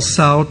as far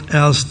south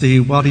as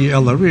the Wadi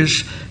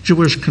el-Arish,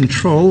 Jewish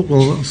control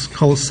will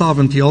hold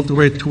sovereignty all the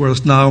way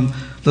towards now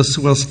the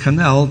Suez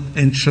Canal,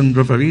 ancient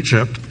river of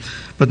Egypt.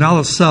 But Nile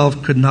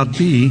itself could not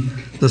be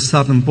the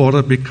southern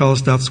border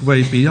because that's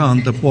way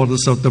beyond the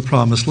borders of the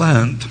promised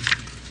land.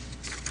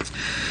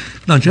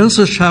 Now,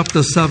 Genesis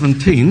chapter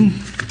 17,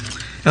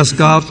 as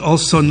God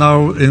also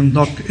now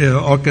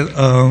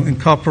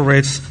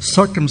incorporates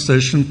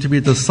circumcision to be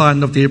the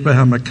sign of the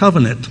Abrahamic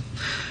covenant,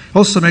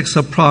 also makes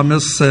a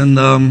promise in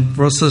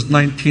verses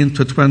 19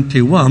 to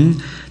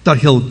 21 that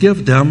he'll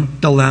give them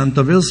the land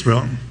of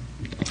Israel.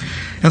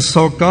 And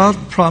so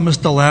God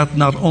promised the land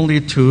not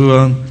only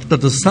to the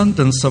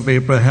descendants of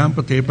Abraham,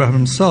 but to Abraham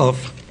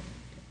himself.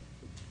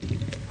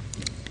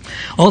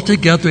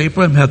 Altogether,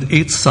 Abraham had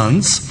 8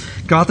 sons.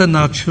 God did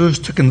not choose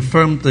to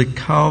confirm the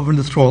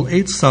covenant through all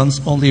 8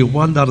 sons, only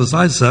one, that is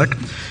Isaac.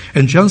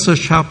 In Genesis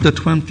chapter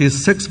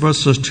 26,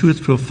 verses 2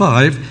 through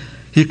 5,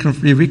 he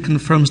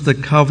reconfirms the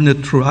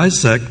covenant through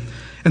Isaac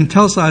and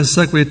tells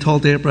Isaac what he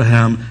told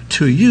Abraham,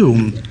 to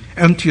you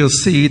and to your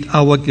seed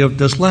I will give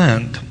this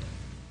land.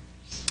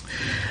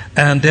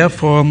 And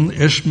therefore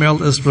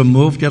Ishmael is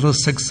removed, the other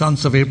 6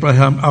 sons of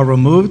Abraham are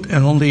removed,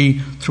 and only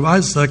through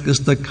Isaac is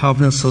the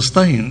covenant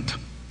sustained.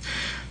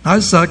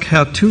 Isaac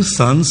had 2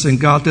 sons, and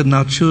God did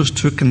not choose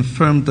to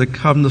confirm the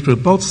covenant through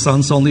both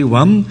sons, only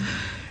one.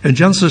 In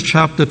Genesis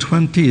chapter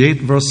 28,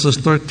 verses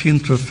 13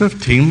 through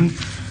 15,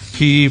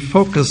 he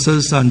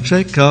focuses on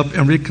Jacob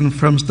and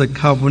reconfirms the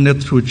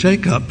covenant through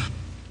Jacob.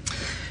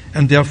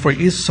 And therefore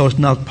Esau is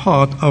not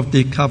part of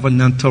the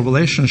covenantal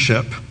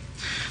relationship.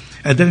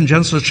 And then in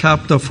Genesis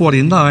chapter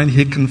 49,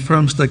 he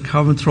confirms the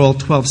covenant through all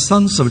 12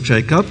 sons of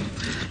Jacob,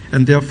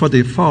 and therefore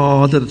they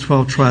fall under the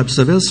 12 tribes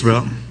of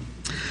Israel.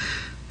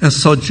 And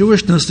so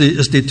Jewishness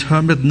is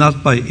determined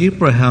not by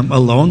Abraham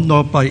alone,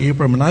 nor by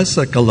Abraham and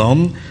Isaac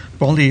alone,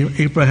 but only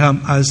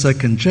Abraham,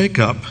 Isaac, and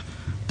Jacob.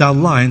 That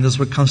line is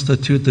what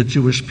constitutes the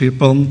Jewish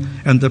people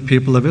and the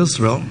people of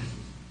Israel.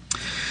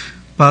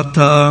 But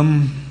by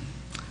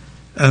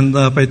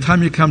the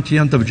time you come to the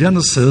end of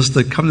Genesis,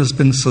 the covenant has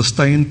been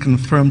sustained,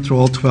 confirmed through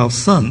all 12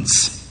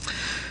 sons.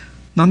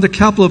 Now, under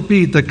capital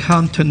B, the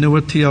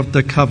continuity of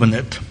the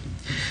covenant.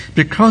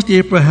 Because the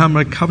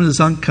Abrahamic covenant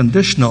is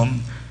unconditional,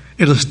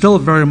 it is still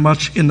very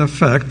much in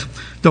effect,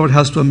 though it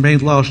has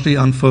remained largely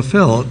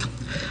unfulfilled.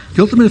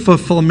 The ultimate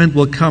fulfillment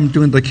will come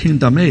during the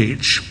kingdom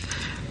age.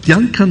 The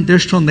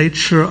unconditional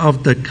nature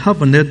of the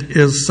covenant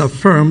is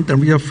affirmed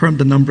and reaffirmed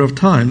a number of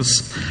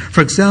times. For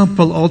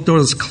example, although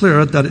it is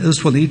clear that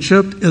Israel in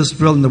Egypt,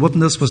 Israel in the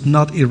wilderness was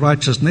not a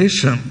righteous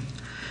nation,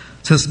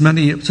 since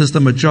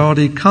the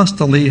majority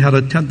constantly had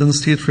a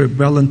tendency to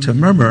rebel and to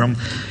murmur,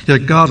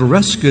 yet God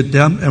rescued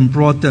them and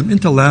brought them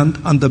into land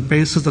on the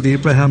basis of the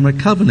Abrahamic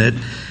covenant.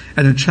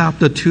 And in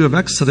chapter 2 of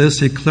Exodus,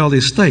 he clearly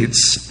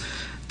states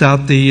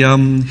that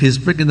he's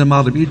bringing them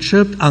out of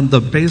Egypt on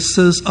the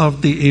basis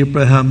of the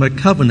Abrahamic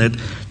covenant,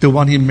 the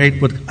one he made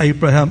with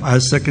Abraham,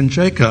 Isaac, and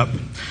Jacob.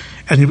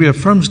 And he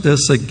reaffirms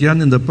this again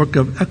in the book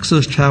of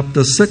Exodus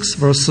chapter 6,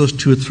 verses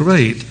 2 through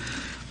 8.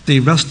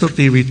 The rest of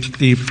the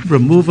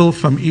removal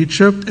from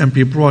Egypt and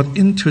be brought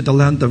into the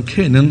land of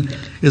Canaan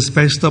is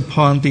based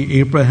upon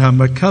the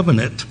Abrahamic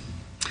covenant.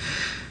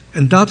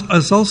 And that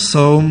is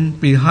also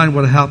behind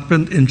what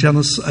happened in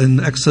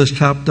Exodus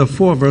chapter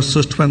 4,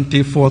 verses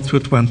 24 through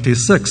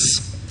 26.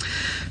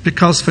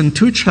 Because in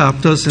 2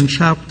 chapters, in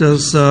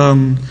chapters 3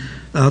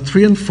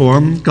 and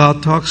 4,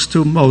 God talks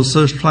to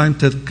Moses, trying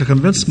to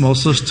convince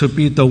Moses to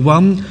be the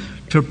one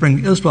to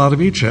bring Israel out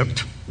of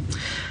Egypt.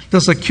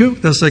 There's a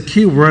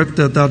key word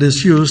that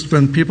is used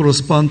when people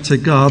respond to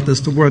God.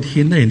 Is the word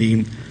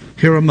hineni.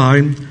 Here am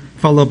I,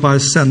 followed by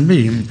send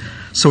me.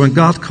 So when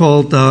God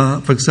called,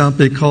 for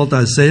example, he called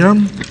Isaiah,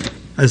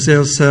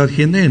 Isaiah said,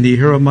 hineni,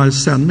 here am I,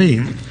 send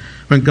me.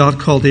 When God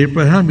called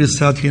Abraham, he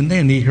said,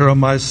 hineni, here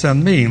am I,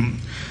 send me.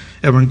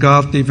 And when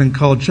God even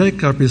called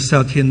Jacob, he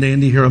said,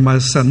 hineni, here am I,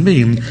 send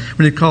me.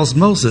 When he calls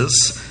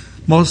Moses,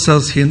 Moses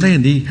says,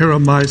 hineni, here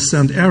am I,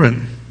 send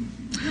Aaron.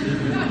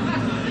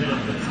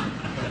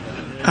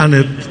 And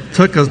it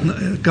took us,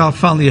 God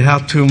finally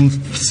had to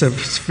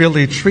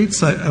severely treat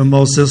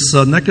Moses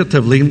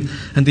negatively,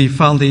 and he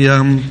finally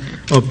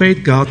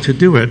obeyed God to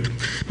do it.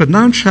 But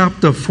now in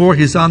chapter 4,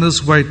 he's on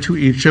his way to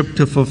Egypt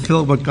to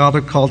fulfill what God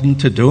had called him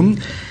to do.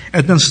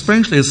 And then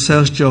strangely it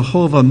says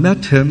Jehovah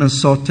met him and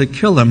sought to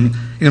kill him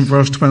in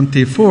verse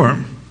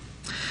 24.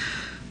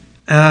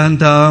 And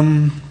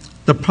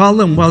the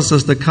problem was,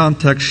 as the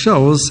context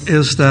shows,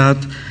 is that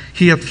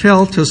he had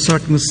failed to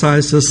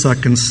circumcise his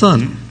second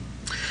son.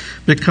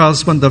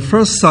 Because when the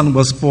first son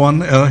was born,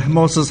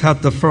 Moses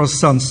had the first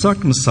son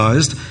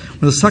circumcised.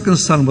 When the second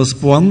son was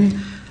born,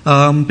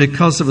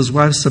 because of his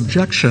wife's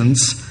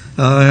objections,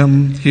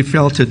 he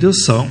failed to do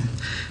so.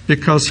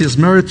 Because he's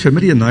married to a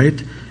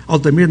Midianite, all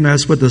the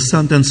Midianites were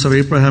descendants of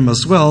Abraham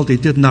as well. They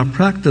did not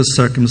practice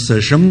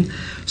circumcision.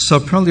 So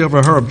apparently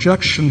over her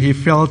objection, he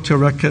failed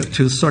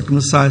to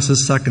circumcise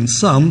his second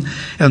son,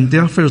 and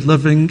therefore is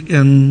living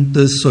in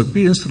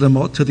disobedience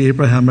to the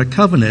Abrahamic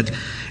covenant.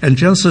 And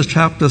Genesis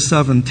chapter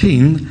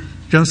 17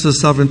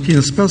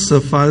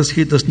 specifies,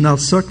 he does not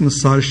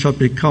circumcise shall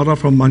be cut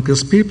off among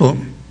his people.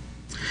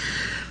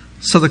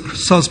 So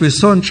as we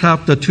saw in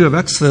chapter 2 of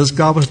Exodus,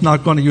 God was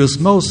not going to use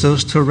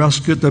Moses to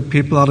rescue the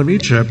people out of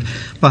Egypt.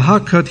 But how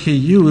could he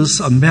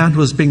use a man who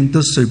was being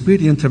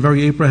disobedient to the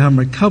very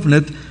Abrahamic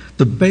covenant,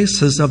 the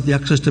basis of the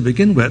Exodus to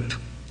begin with?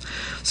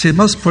 So he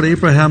must put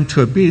Abraham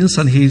to obedience,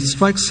 and he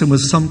strikes him with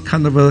some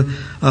kind of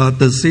a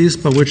disease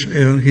by which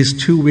he's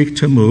too weak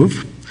to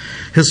move.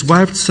 His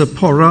wife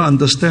Zipporah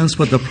understands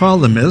what the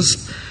problem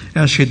is,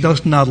 and she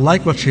does not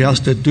like what she has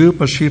to do,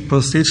 but she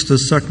proceeds to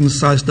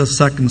circumcise the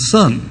second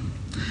son.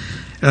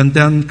 And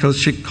then, because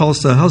she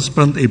calls her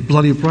husband a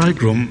bloody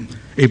bridegroom.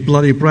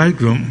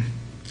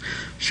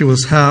 She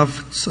was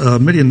half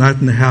Midianite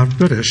and half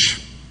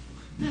British.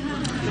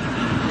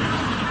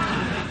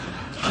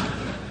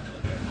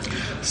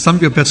 Some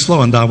of you are a bit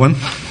slow on that one.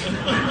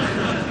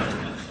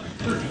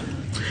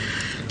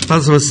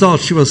 As a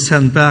result, she was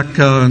sent back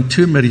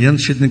to Midian.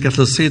 She didn't get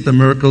to see the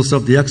miracles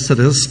of the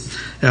Exodus,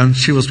 and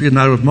she was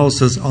reunited with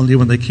Moses only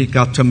when they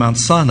got to Mount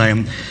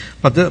Sinai.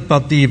 But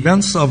the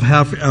events of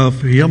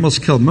he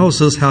almost killed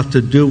Moses had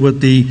to do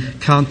with the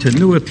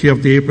continuity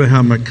of the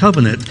Abrahamic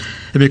covenant.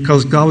 And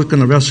because God was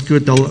going to rescue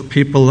the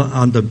people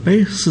on the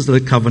basis of the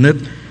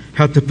covenant,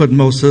 had to put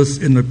Moses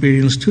in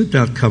obedience to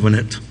that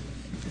covenant.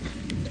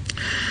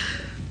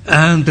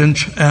 And in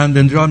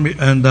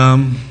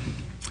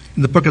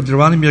the book of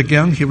Deuteronomy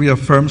again, he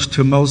reaffirms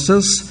to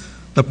Moses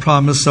the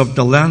promise of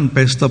the land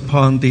based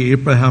upon the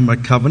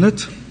Abrahamic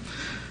covenant.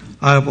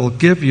 I will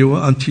give you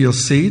unto your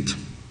seed.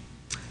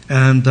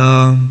 And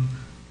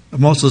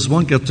Moses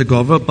won't get to go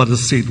over, but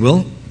his seed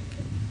will.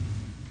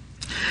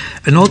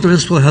 And although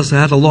Israel has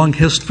had a long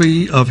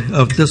history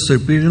of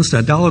disobedience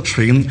and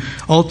idolatry,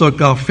 although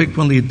God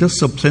frequently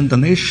disciplined the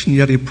nation,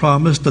 yet He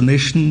promised the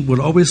nation would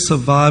always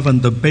survive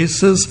on the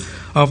basis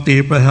of the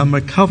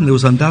Abrahamic covenant. It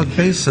was on that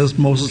basis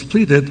Moses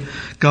pleaded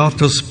God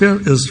to spare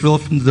Israel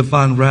from the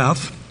divine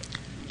wrath.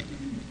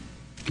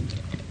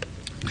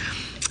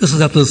 This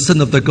is after the sin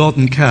of the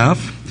golden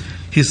calf.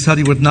 He said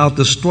He would now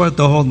destroy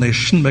the whole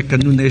nation, make a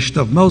new nation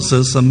of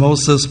Moses, and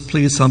Moses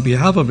pleads on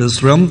behalf of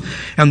Israel,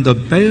 and the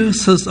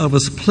basis of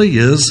his plea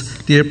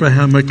is the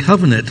Abrahamic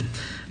covenant,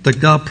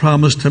 that God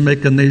promised to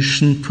make a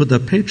nation through the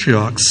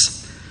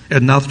patriarchs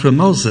and not through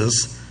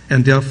Moses,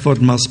 and therefore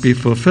it must be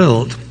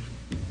fulfilled.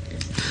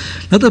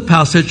 Another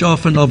passage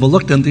often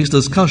overlooked in these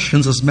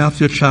discussions is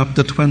Matthew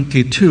chapter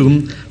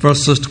 22,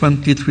 verses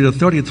 23 to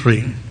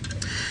 33.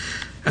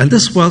 And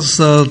this was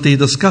the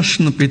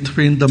discussion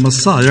between the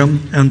Messiah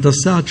and the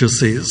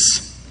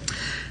Sadducees.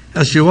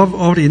 As you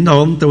already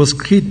know, there was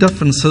key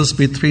differences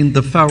between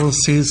the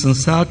Pharisees and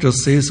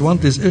Sadducees. One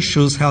of these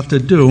issues had to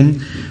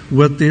do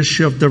with the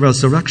issue of the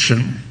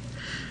resurrection.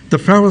 The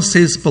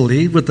Pharisees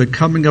believed with the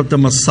coming of the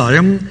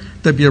Messiah,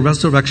 there'd be a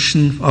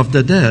resurrection of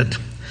the dead.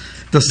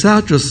 The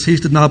Sadducees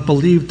did not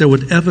believe there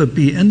would ever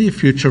be any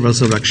future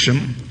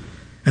resurrection.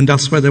 And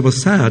that's why they were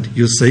sad,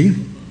 you see.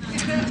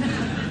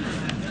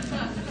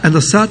 And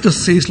the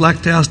Sadducees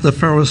liked to ask the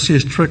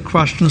Pharisees trick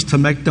questions to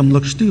make them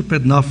look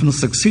stupid and often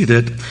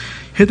succeeded.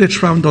 Here they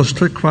try those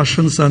trick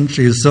questions on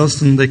Jesus,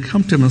 and they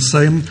come to him and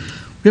say, we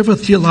have a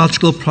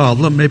theological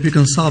problem, maybe you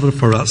can solve it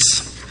for us.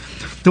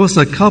 There was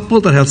a couple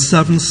that had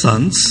 7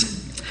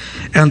 sons,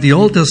 and the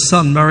oldest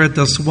son married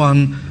this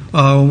one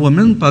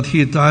woman, but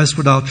he dies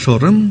without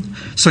children.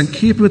 So in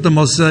keeping with the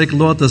Mosaic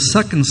law, the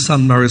second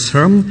son marries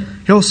her.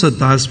 He also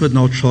dies with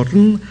no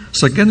children.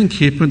 So again, in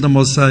keeping with the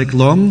Mosaic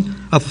law,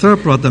 a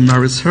third brother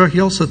marries her. He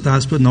also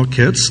dies with no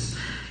kids.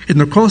 In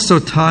the course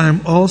of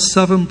time, all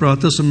 7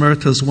 brothers were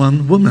married to this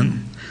one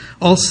woman.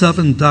 All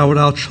 7 died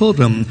without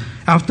children.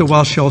 After a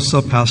while, she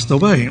also passed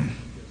away.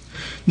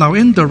 Now,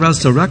 in the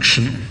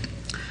resurrection,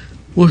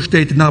 which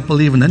they did not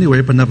believe in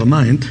anyway, but never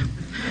mind,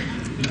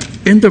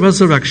 in the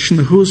resurrection,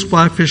 whose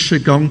wife is she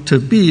going to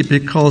be,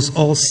 because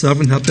all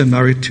 7 have been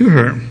married to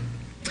her?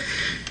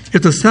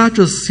 If the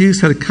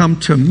Sadducees had come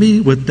to me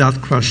with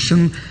that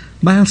question,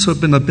 my answer would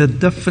have been a bit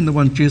different than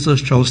what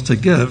Jesus chose to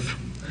give.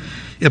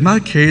 In my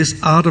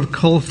case, I would have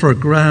called for a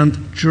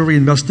grand jury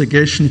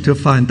investigation to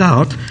find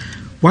out,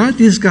 why are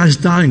these guys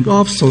dying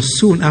off so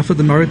soon after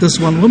they married this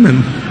one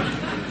woman?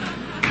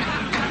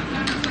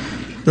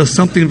 There's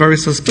something very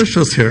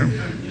suspicious here.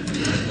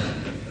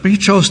 But he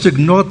chose to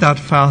ignore that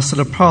facet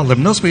of the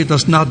problem. That's what he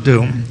does not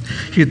do.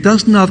 He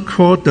does not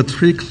quote the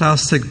 3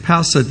 classic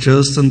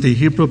passages in the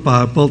Hebrew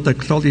Bible that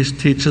clearly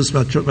teaches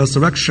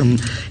resurrection.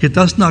 He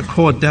does not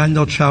quote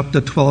Daniel chapter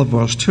 12,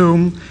 verse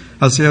 2,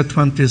 Isaiah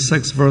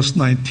 26, verse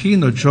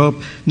 19, or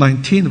Job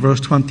 19, verse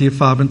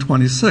 25 and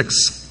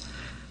 26.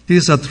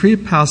 These are 3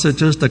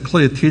 passages that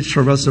clearly teach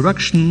the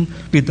resurrection.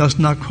 He does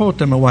not quote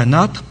them. And why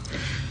not?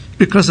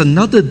 Because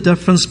another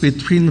difference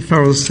between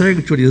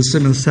Pharisaic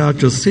Judaism and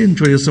Sadducean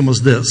Judaism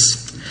was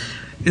this.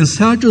 In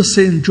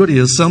Sadducean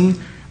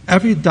Judaism,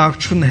 every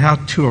doctrine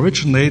had to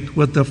originate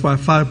with the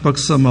 5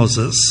 books of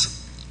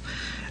Moses.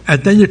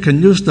 And then you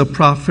can use the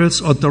prophets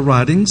or the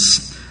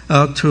writings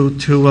to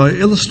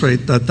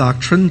illustrate that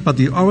doctrine, but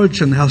the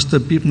origin has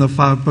to be from the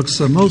 5 books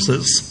of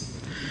Moses.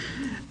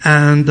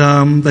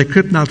 And they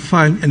could not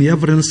find any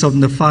evidence of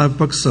the 5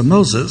 books of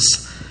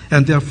Moses,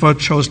 and therefore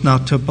chose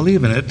not to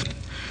believe in it.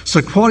 So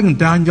quoting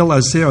Daniel,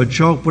 Isaiah, or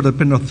Job would have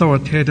been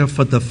authoritative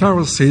for the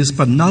Pharisees,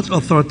 but not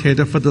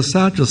authoritative for the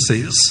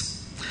Sadducees.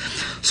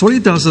 So what he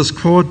does is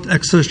quote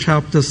Exodus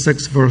chapter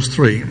 6, verse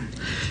 3.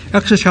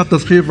 Exodus chapter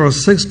 3,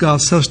 verse 6,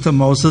 God says to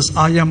Moses,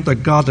 I am the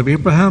God of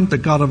Abraham, the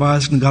God of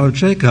Isaac, and the God of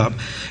Jacob.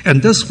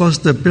 And this was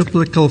the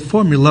biblical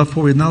formula for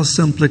what we now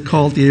simply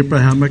call the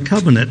Abrahamic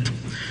covenant.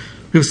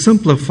 We've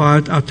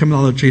simplified our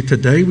terminology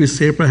today. We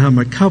say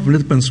Abrahamic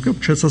covenant, but in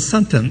Scripture it's a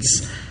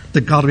sentence. The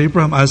God of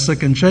Abraham,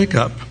 Isaac, and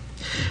Jacob.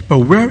 But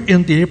where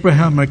in the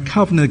Abrahamic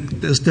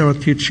covenant is there a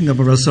teaching of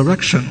a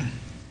resurrection?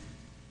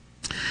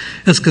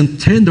 It's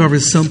contained a very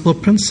simple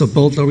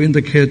principle that we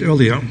indicated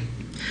earlier.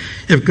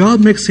 If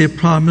God makes a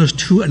promise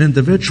to an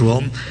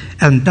individual,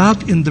 and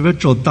that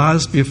individual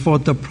dies before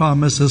the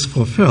promise is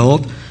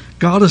fulfilled,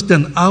 God is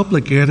then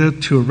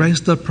obligated to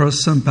raise the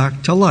person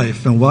back to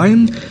life. And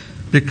why?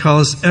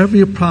 Because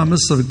every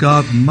promise of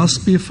God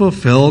must be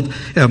fulfilled,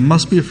 and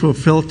must be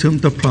fulfilled to whom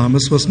the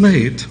promise was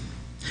made.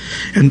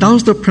 And that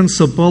was the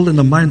principle in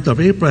the mind of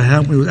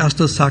Abraham when he was asked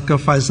to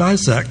sacrifice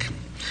Isaac.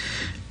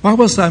 Why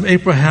was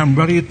Abraham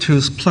ready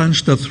to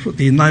plunge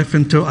the knife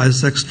into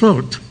Isaac's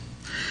throat?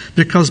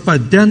 Because by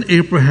then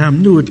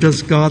Abraham knew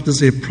this God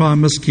is a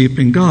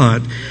promise-keeping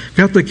God. If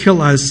you have to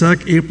kill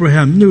Isaac,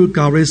 Abraham knew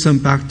God raised him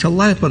back to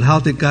life. But how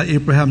did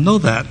Abraham know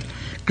that?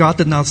 God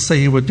did not say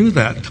he would do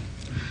that.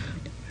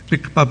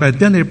 But by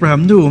then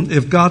Abraham knew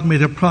if God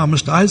made a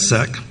promise to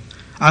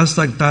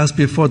Isaac dies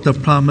before the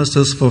promise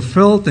is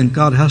fulfilled, and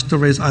God has to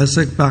raise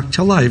Isaac back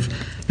to life,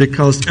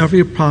 because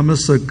every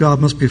promise of God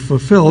must be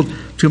fulfilled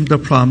to whom the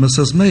promise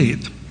is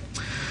made.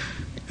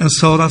 And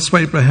so that's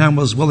why Abraham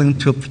was willing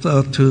to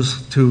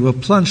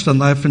plunge the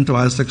knife into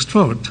Isaac's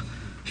throat.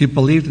 He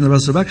believed in the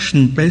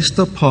resurrection based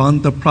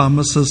upon the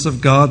promises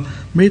of God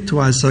made to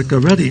Isaac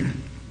already.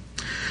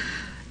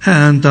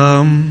 And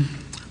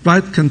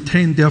right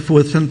contained, therefore,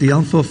 within the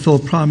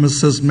unfulfilled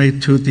promises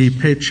made to the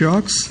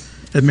patriarchs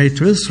and made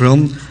to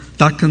Israel,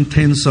 that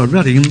contains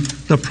already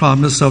the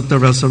promise of the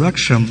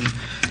resurrection.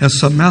 And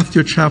so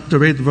Matthew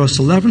chapter 8, verse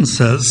 11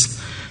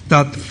 says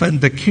that in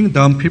the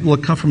kingdom, people will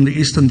come from the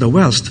east and the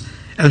west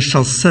and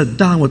shall sit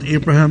down with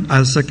Abraham,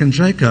 Isaac, and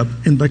Jacob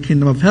in the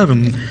kingdom of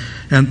heaven.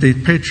 And the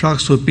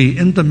patriarchs will be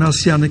in the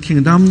Messianic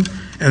kingdom,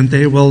 and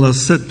they will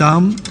sit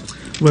down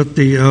with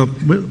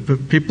the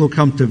people who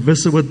come to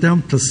visit with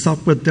them, to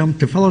sup with them,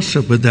 to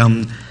fellowship with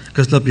them,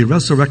 because they'll be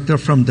resurrected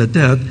from the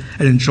dead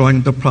and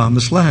enjoying the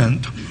promised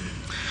land.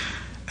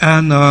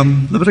 And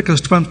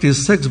Leviticus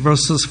 26,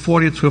 verses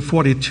 40 through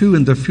 42,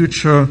 in the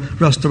future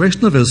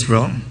restoration of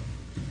Israel,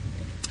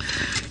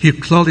 he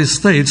clearly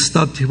states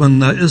that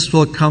when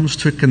Israel comes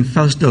to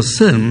confess their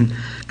sin,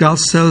 God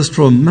says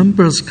to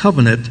remember his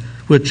covenant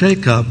with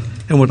Jacob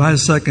and with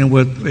Isaac and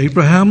with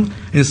Abraham.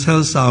 And he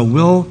says, I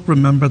will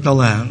remember the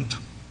land.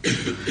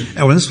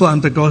 And when Israel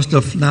undergoes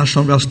the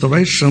national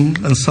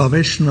restoration and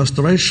salvation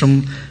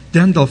restoration,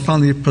 then they'll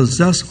finally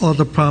possess all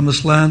the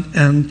promised land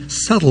and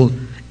settle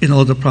in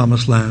all the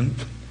promised land.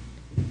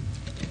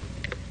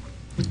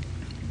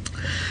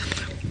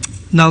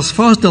 Now, as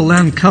far as the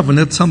land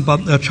covenant,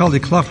 Charlie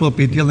Clark will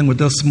be dealing with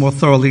this more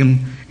thoroughly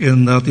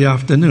in the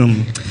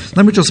afternoon.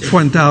 Let me just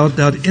point out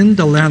that in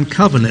the land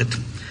covenant,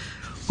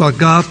 what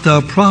God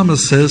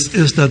promises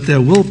is that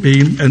there will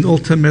be an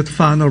ultimate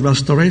final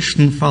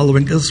restoration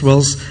following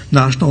Israel's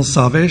national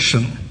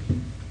salvation.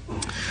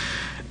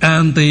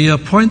 And the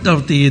point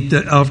of the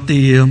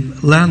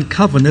land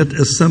covenant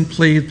is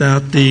simply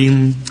that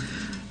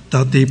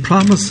the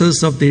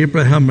promises of the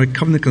Abrahamic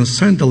covenant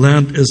concerning the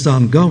land is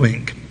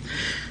ongoing.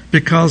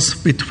 Because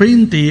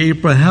between the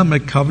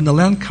Abrahamic covenant, the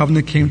land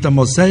covenant, came the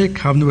Mosaic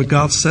covenant, where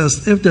God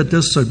says, if they're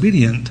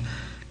disobedient,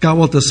 God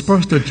will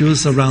disperse the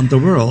Jews around the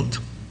world.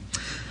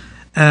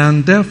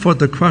 And therefore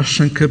the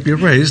question could be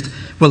raised,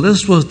 will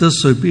Israel's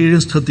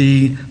disobedience to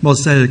the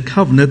Mosaic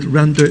covenant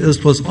render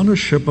Israel's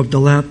ownership of the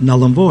land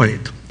null and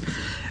void?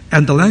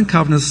 And the land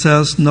covenant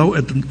says, no,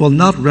 it will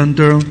not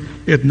render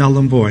it null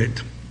and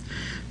void.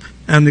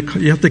 And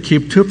you have to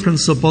keep two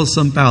principles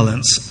in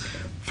balance.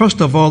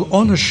 First of all,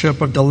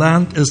 ownership of the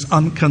land is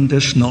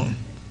unconditional,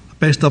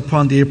 based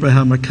upon the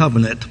Abrahamic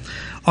covenant.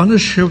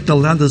 Ownership of the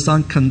land is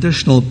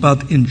unconditional,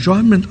 but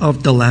enjoyment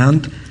of the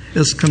land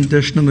is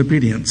conditional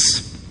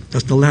obedience.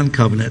 That's the land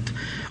covenant.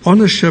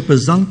 Ownership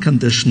is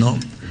unconditional,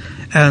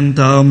 and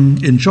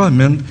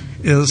enjoyment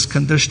is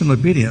conditional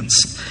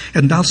obedience.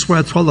 And that's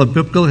why, throughout the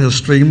biblical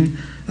history,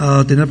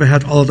 they never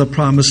had all the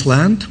promised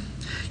land.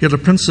 You have the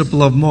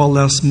principle of more or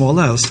less, more or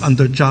less.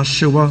 Under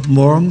Joshua,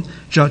 more;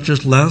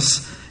 Judges,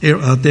 less;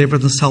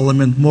 David and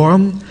Solomon, more;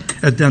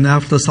 and then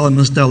after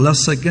Solomon's death,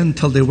 less again,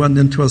 until they went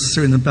into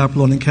Assyrian and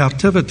Babylonian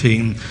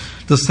captivity.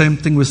 The same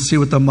thing we see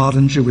with the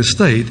modern Jewish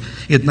state.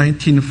 In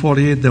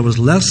 1948, there was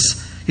less.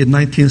 In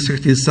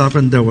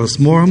 1967, there was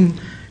more.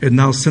 And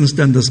now, since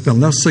then, there's been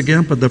less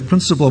again. But the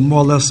principle of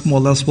more or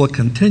less will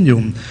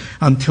continue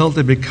until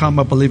they become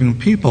a believing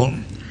people.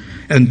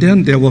 And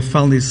then they will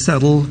finally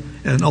settle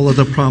in all of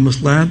the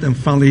promised land and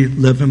finally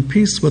live in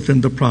peace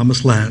within the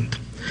promised land.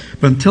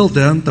 But until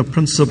then, the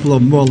principle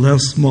of more or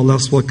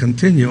less will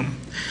continue.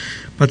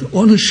 But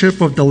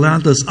ownership of the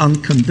land is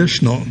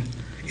unconditional.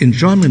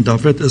 Enjoyment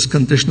of it is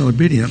conditional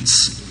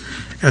obedience.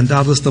 And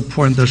that is the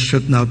point that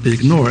should not be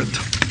ignored.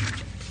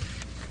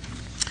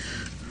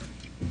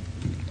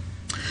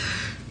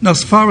 Now,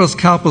 as far as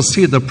Calvary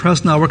see, the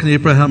present now working the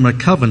Abrahamic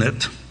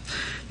covenant.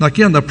 Now,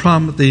 again,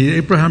 the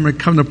Abrahamic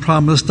covenant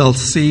promised a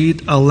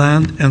seed, a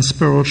land, and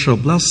spiritual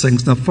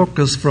blessings. The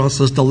focus for us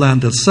is the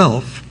land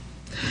itself.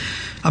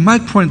 I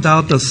might point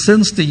out that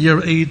since the year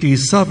AD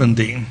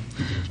 70,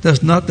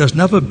 there's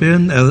never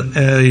been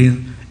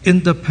an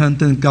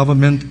independent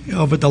government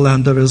over the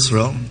land of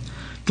Israel.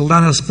 The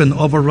land has been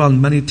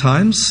overrun many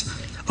times,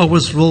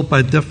 always ruled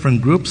by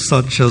different groups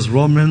such as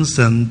Romans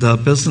and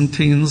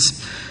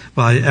Byzantines,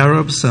 by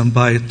Arabs and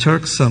by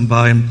Turks and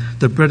by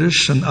the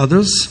British and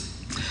others.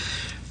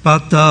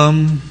 But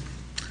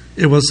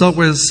it was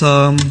always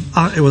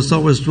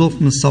ruled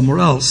from somewhere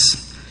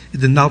else. It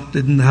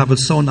didn't have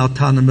its own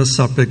autonomous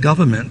separate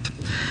government.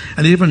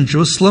 And even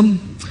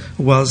Jerusalem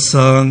was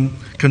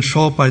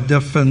controlled by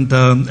different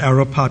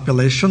Arab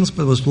populations,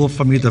 but it was ruled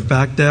from either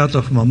Baghdad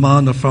or from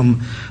Amman or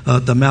from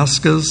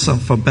Damascus or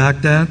from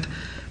Baghdad.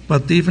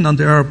 But even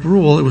under Arab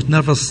rule, it was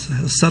never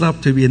set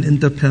up to be an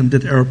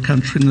independent Arab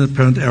country, an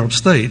independent Arab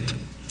state.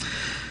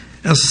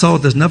 And so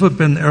there's never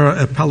been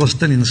a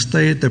Palestinian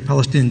state, a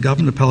Palestinian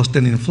government, a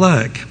Palestinian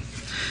flag.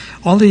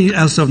 Only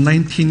as of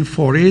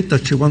 1948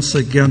 that you once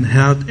again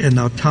had an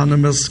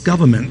autonomous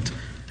government,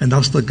 and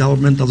that's the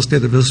government of the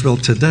State of Israel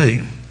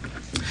today.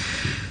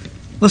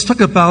 Let's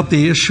talk about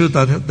the issue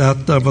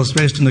that was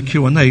raised in the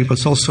Q&A, but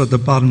it's also at the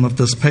bottom of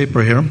this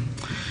paper here.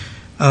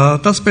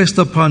 That's based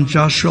upon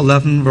Joshua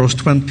 11, verse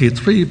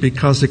 23,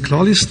 because it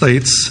clearly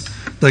states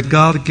that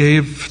God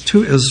gave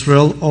to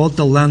Israel all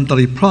the land that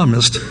he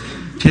promised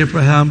to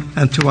Abraham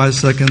and to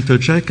Isaac and to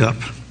Jacob.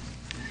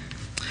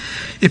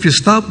 If you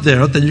stop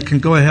there, then you can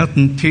go ahead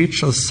and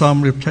teach, as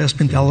some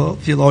replacement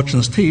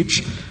theologians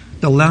teach,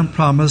 the land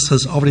promise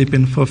has already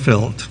been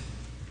fulfilled,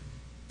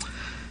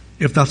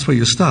 if that's where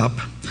you stop.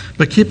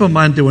 But keep in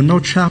mind, there were no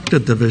chapter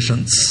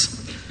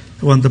divisions.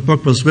 When the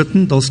book was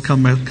written, those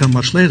come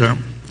much later.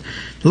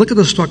 Look at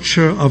the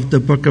structure of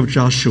the book of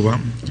Joshua.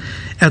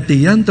 At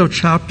the end of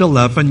chapter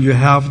 11, you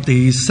have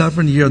the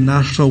 7-year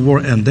national war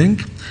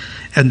ending,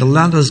 and the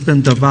land has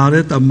been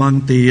divided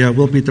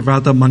will be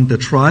divided among the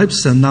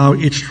tribes, and now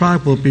each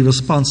tribe will be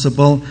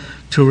responsible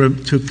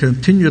to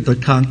continue the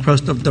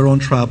conquest of their own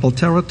tribal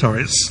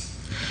territories.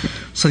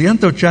 So the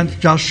end of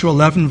Joshua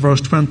 11,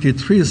 verse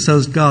 23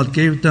 says God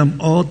gave them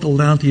all the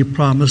land he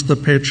promised the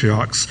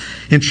patriarchs.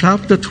 In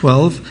chapter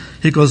 12,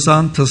 he goes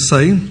on to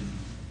say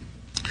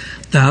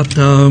that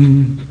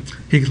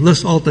he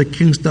lists all the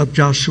kings that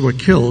Joshua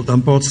killed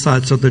on both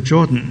sides of the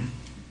Jordan.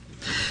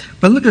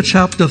 But look at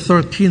chapter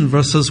 13,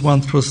 verses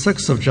 1 through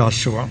 6 of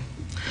Joshua.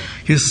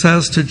 He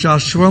says to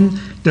Joshua,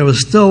 there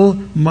is still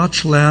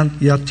much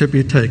land yet to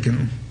be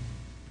taken.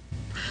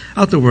 In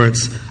other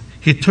words,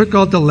 he took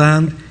all the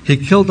land, he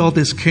killed all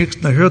these kings,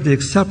 and I heard the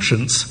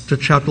exceptions to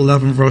chapter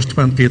 11, verse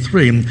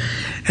 23.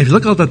 If you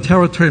look at the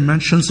territory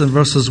mentions in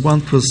verses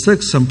 1 through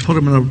 6 and put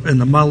them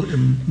in a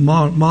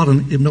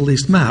modern Middle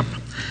East map,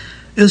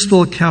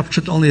 Israel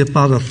captured only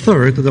about a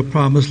third of the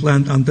promised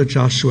land under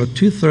Joshua.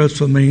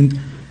 2/3 remained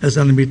as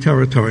enemy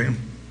territory.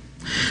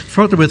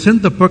 Further,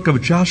 within the book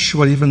of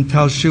Joshua, it even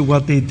tells you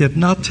what they did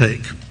not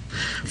take.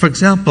 For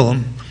example,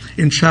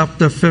 in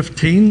chapter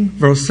 15,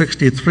 verse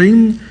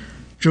 63,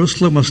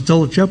 Jerusalem was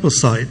still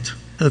Jebusite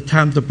at the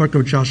time the book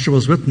of Joshua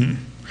was written.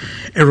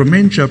 It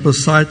remained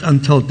Jebusite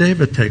until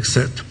David takes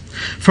it.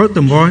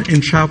 Furthermore,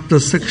 in chapter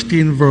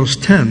 16, verse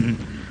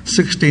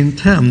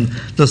 16:10,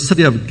 the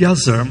city of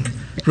Gezer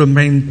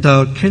remained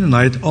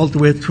Canaanite all the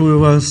way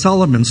through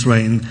Solomon's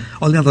reign.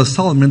 Only under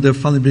Solomon did it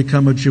finally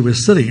become a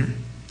Jewish city.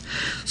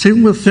 So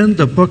even within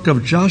the book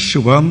of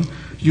Joshua,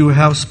 you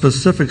have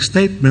specific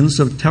statements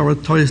of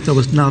territories that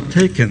was not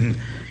taken,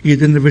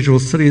 either individual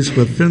cities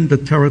within the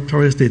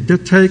territories they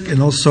did take,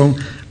 and also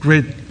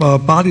great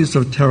bodies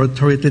of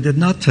territory they did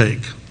not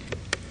take.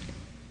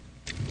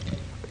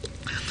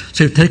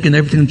 So you've taken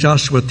everything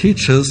Joshua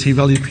teaches, he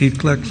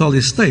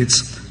clearly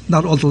states,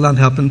 not all the land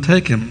have been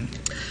taken.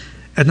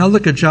 And now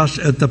look at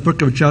the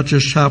book of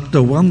Judges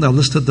chapter 1. I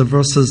listed the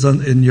verses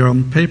in your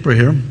paper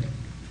here.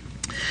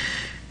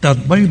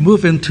 That when we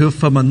move into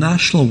from a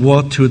national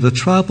war to the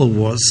tribal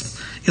wars,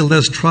 it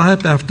lists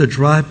tribe after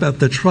tribe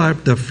after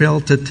tribe that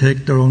failed to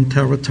take their own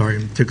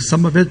territory. Took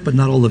some of it, but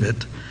not all of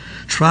it.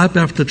 Tribe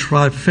after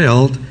tribe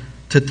failed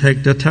to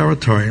take their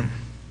territory.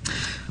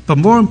 But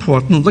more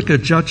important, look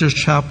at Judges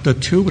chapter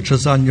 2, which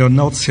is on your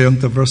notes here in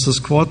the verses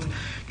quote.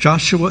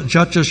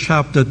 Judges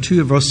chapter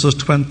 2, verses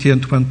 20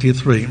 and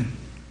 23.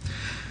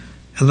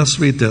 And let's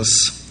read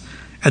this.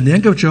 And the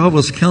anger of Jehovah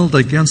was kindled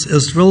against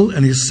Israel,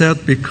 and he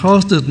said,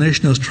 because this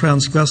nation has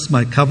transgressed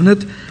my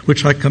covenant,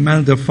 which I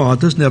commanded their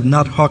fathers, and they have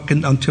not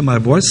hearkened unto my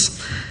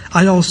voice,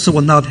 I also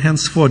will not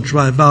henceforth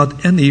drive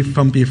out any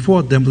from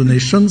before them the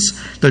nations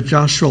that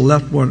Joshua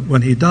left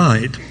when he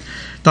died,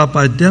 that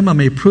by them I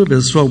may prove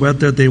Israel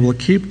whether they will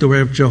keep the way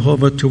of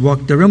Jehovah to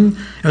walk therein,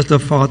 as their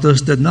fathers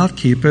did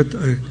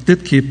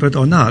keep it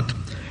or not.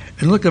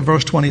 And look at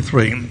verse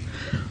 23.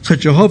 So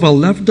Jehovah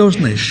left those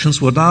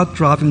nations without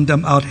driving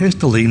them out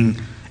hastily.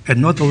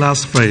 And note the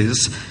last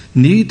phrase,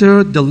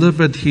 neither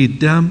delivered he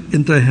them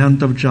into the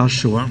hand of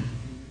Joshua.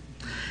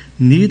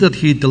 Neither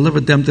he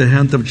delivered them to the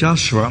hand of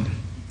Joshua.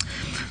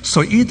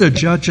 So either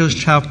Judges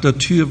chapter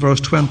 2, verse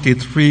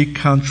 23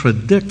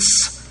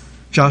 contradicts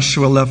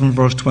Joshua 11,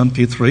 verse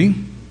 23,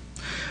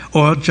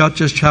 or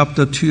Judges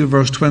chapter 2,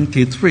 verse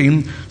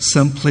 23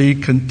 simply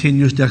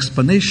continues the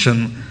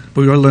explanation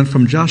we will learn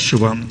from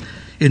Joshua.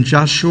 In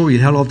Joshua, we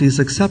had all these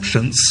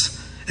exceptions,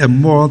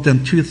 and more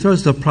than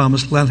 2/3 of the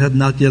promised land had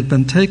not yet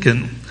been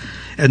taken.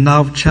 And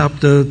now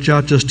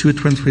Judges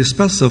 2:23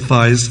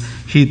 specifies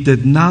he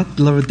did not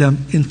deliver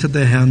them into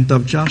the hand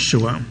of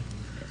Joshua.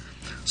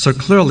 So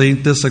clearly,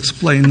 this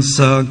explains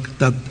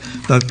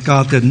that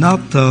God did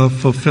not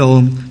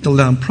fulfill the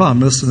land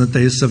promise in the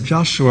days of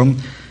Joshua.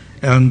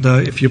 And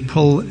if you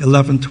pull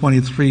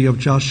 11:23 of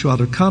Joshua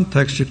out of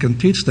context, you can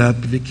teach that.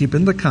 If you keep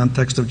in the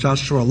context of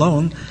Joshua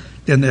alone,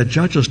 then add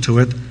Judges to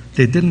it,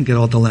 they didn't get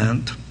all the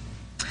land.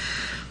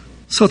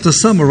 So to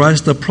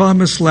summarize, the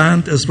promised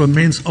land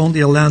remains only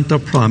a land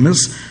of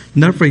promise,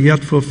 never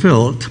yet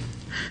fulfilled.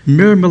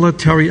 Mere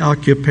military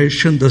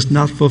occupation does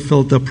not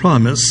fulfill the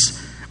promise.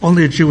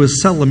 Only a Jewish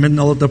settlement in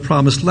all of the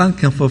promised land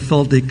can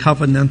fulfill the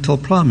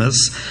covenantal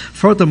promise.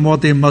 Furthermore,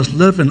 they must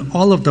live in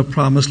all of the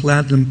promised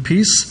land in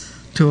peace,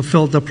 to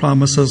fulfill the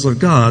promises of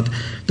God.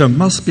 There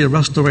must be a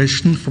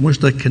restoration from which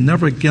they can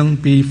never again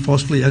be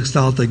forcefully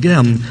exiled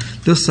again.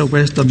 This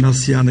awaits the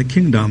Messianic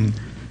kingdom.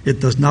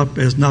 It has not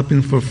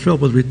been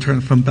fulfilled with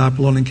return from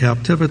Babylonian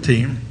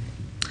captivity.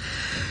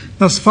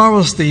 As far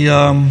as the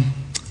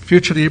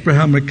future of the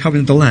Abrahamic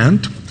covenant of the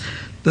land,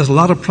 there's a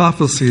lot of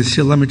prophecies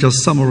here. Let me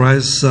just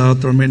summarize the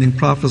remaining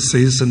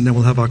prophecies, and then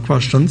we'll have our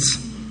questions.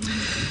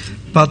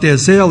 But the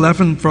Isaiah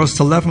 11, verse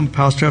 11,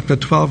 past chapter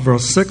 12,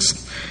 verse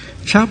 6,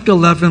 chapter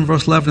 11,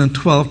 verse 11 and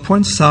 12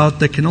 points out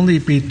there can only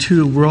be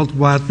 2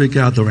 worldwide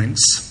regatherings,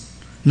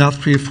 not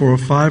 3, 4, or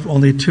 5,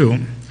 only 2.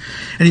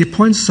 And he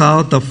points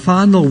out the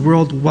final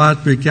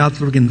worldwide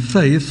regathering in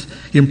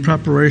faith in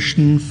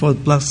preparation for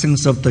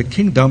blessings of the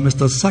kingdom is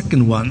the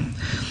second one.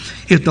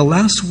 If the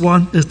last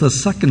one is the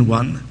second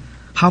one,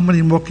 how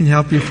many more can you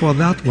have before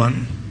that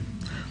one?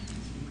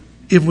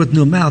 If with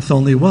new math,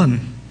 only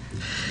 1.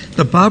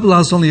 The Bible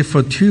allows only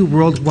for 2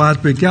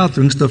 worldwide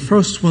regatherings. The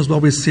first one is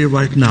what we see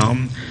right now,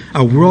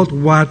 a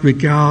worldwide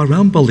regathering of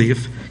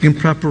unbelief in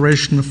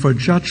preparation for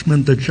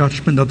judgment, the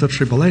judgment of the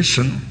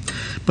tribulation.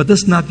 But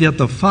this is not yet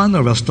the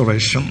final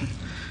restoration.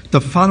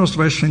 The final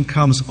restoration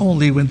comes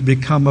only when we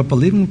become a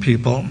believing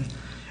people.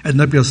 And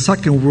there'll be a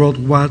second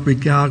worldwide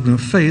regathering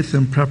of faith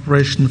in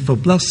preparation for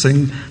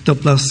the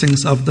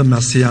blessings of the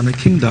Messianic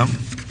kingdom.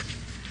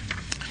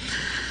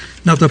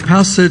 Now the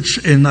passage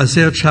in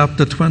Isaiah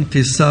chapter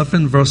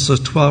 27,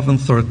 verses 12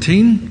 and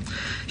 13,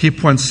 he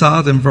points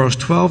out in verse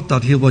 12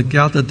 that he will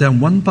gather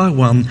them one by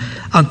one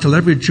until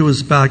every Jew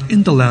is back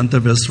in the land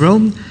of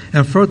Israel.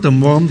 And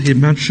furthermore, he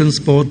mentions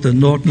both the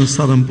northern and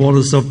southern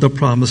borders of the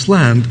promised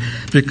land,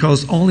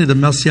 because only the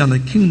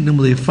Messianic kingdom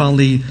will be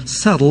finally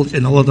settled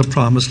in all of the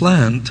promised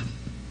land.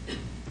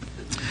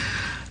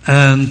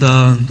 And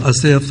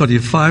Isaiah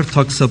 35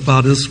 talks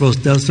about Israel's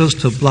deserts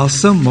to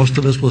blossom. Most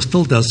of it was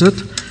still desert,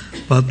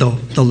 but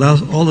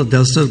all the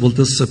desert will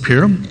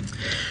disappear.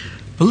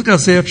 But look at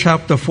Isaiah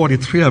chapter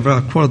 43.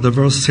 I've quoted the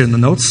verse here in the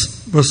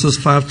notes, verses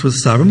 5 through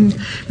 7.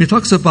 He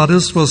talks about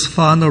Israel's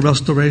final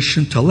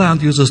restoration to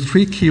land, uses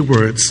 3 key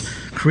words: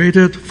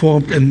 created,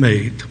 formed, and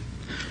made.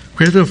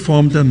 Created,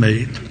 formed, and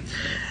made.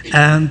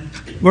 And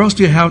where else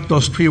do you have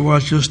those 3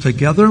 words used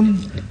together?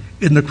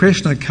 In the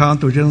creation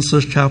account of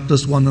Genesis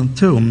chapters 1 and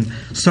 2,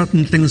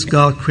 certain things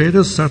God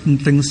created, certain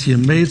things He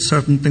made,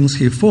 certain things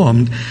He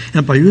formed.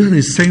 And by using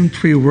these same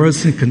 3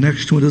 words in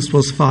connection with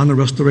Israel's final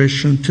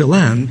restoration to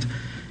land,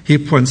 he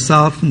points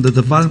out from the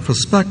divine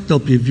perspective they'll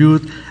be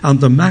viewed on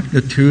the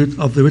magnitude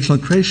of the original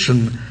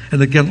creation,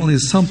 and again, only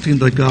something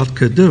that God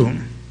could do.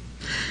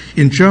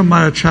 In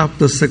Jeremiah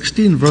chapter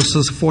 16,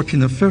 verses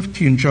 14 and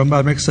 15,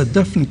 Jeremiah makes a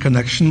different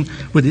connection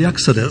with the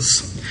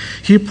Exodus.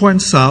 He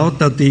points out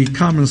that the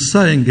common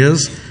saying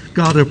is,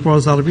 God had brought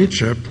us out of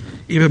Egypt.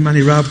 Even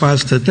many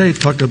rabbis today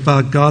talk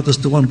about God as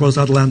the one who brought us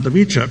out of the land of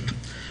Egypt.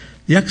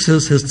 The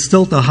Exodus is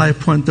still the high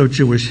point of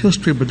Jewish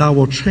history, but that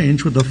will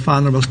change with the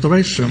final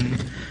restoration.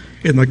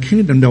 In the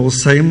kingdom, they will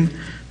say,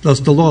 thus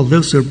the Lord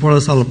lives who brought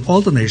us out of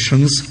all the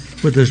nations,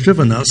 which has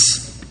driven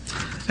us.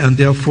 And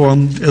therefore,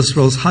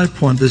 Israel's high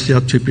point is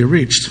yet to be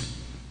reached.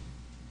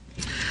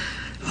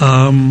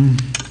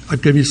 I'll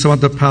give you some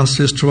other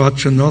passages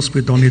throughout your notes.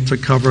 We don't need to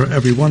cover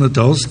every one of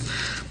those.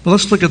 But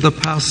let's look at the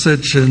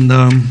passage in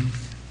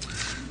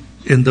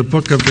the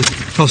book of,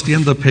 across the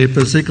end of the paper,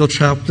 Ezekiel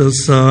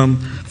chapters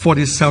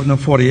 47 and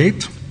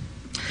 48.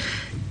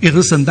 It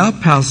is in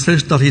that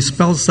passage that he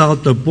spells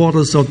out the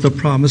borders of the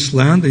promised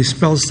land. He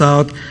spells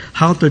out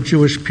how the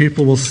Jewish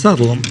people will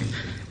settle.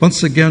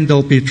 Once again,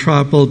 there'll be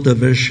tribal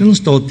divisions,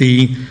 though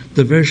the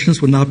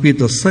divisions will not be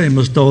the same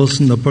as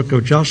those in the book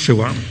of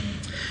Joshua.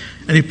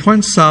 And he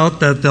points out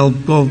that they'll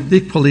go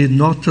equally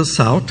north to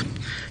south.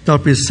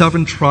 There'll be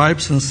 7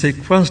 tribes in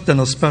sequence, then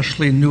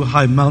especially New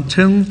High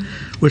Mountain,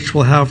 which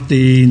will have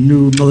the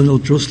new millennial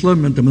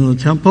Jerusalem and the millennial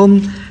temple,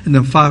 and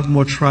then 5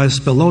 more tribes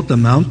below the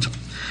mount.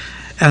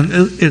 And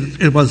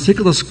it was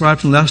Ezekiel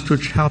described in the last 2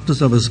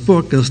 chapters of his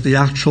book as the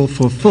actual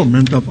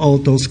fulfillment of all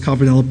those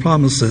covenantal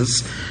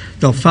promises.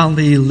 They'll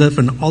finally live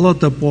in all of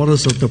the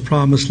borders of the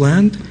promised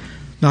land,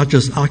 not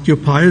just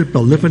occupy it,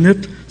 but live in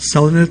it,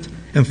 sell in it,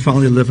 and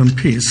finally live in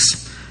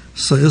peace.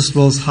 So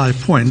Israel's high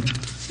point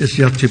is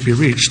yet to be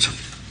reached.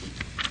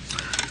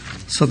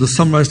 So to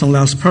summarize the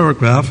last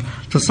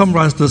paragraph, to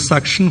summarize this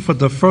section, for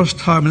the first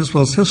time in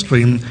Israel's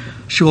history,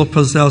 she will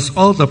possess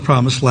all the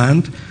promised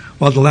land,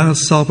 while the land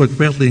itself will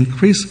greatly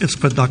increase its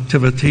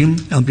productivity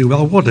and be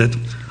well watered,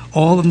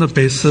 all on the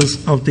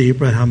basis of the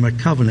Abrahamic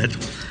covenant.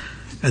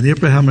 And the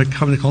Abrahamic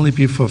covenant can only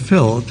be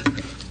fulfilled,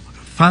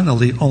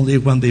 finally, only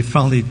when they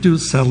finally do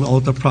settle all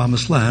the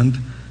promised land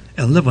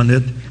and live on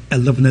it,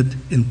 and live in it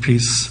in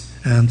peace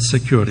and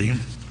security.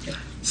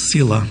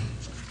 Selah.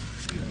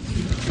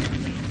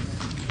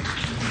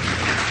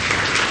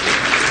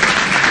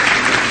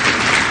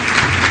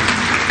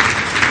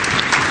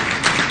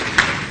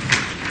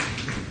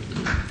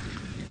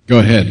 Go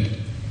ahead.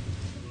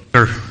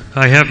 Sure.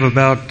 I have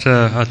about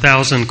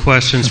 1,000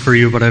 questions for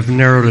you, but I've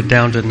narrowed it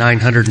down to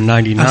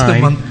 999.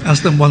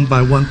 Ask them one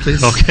by one,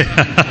 please. Okay.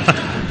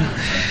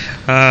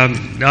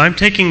 Now, I'm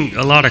taking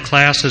a lot of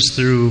classes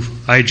through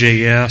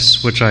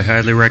IJS, which I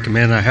highly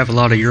recommend. I have a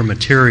lot of your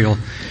material.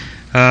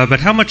 But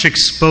how much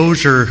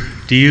exposure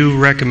do you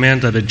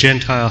recommend that a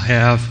Gentile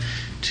have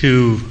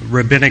to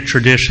rabbinic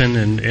tradition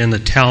and the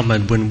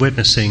Talmud when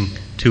witnessing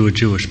to a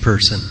Jewish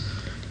person?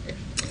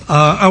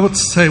 I would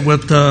say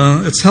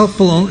it's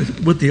helpful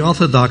with the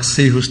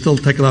Orthodoxy, who still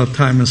take a lot of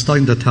time in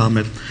studying the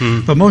Talmud.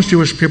 But most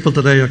Jewish people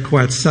today are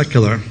quite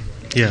secular.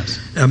 Yes.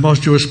 And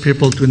most Jewish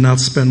people do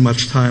not spend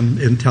much time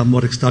in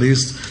Talmudic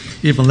studies,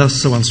 even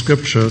less so on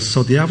Scripture.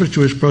 So the average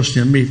Jewish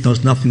person you meet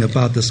knows nothing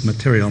about this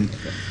material.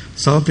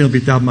 So I don't think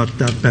it'll be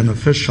that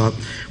beneficial.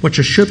 What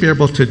you should be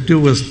able to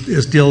do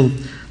is deal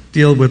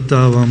with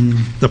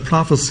the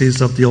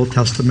prophecies of the Old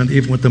Testament.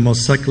 Even with the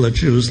most secular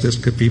Jews,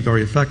 this could be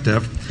very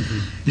effective.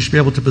 Mm-hmm. You should be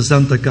able to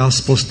present the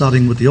gospel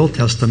starting with the Old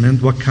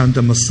Testament. What kind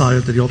of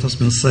Messiah did the Old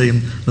Testament say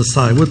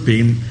Messiah would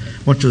be?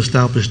 Once you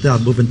establish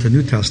that, move into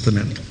New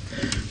Testament.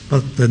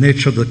 But the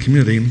nature of the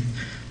community,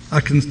 I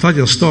can tell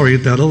you a story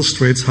that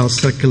illustrates how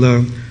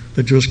secular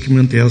the Jewish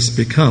community has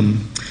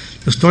become.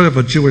 The story of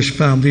a Jewish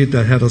family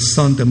that had a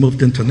son that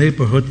moved into a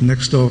neighborhood.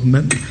 Next door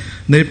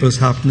neighbors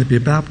happened to be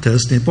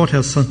Baptist. They both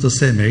had sons the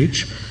same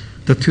age.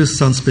 The two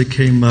sons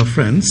became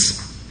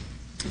friends.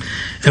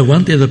 And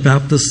one day the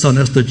Baptist son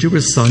asked the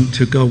Jewish son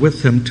to go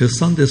with him to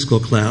Sunday school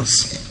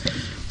class.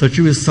 The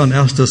Jewish son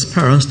asked his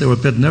parents. They were a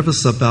bit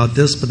nervous about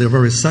this, but they were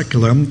very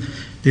secular.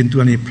 Didn't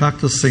do any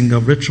practicing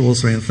of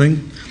rituals or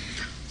anything.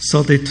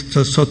 So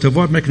to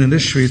avoid making an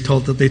issue, they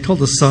told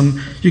the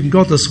son, you can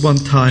go this one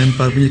time,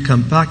 but when you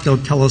come back, you'll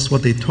tell us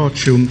what they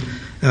taught you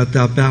at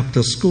our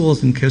Baptist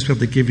schools in case we have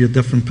to give you a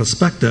different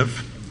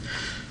perspective.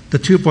 The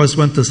two boys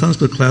went to Sunday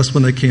school class.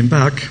 When they came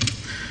back,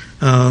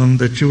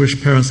 the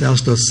Jewish parents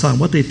asked their son,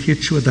 what did they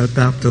teach you at that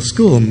Baptist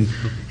school?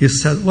 He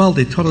said, well,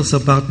 they taught us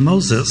about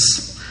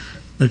Moses.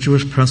 The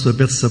Jewish parents were a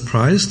bit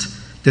surprised.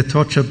 They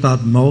taught you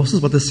about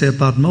Moses. What did they say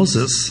about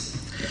Moses?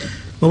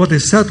 Well, what they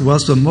said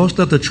was, when most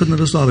of the children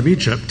of Israel out of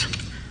Egypt,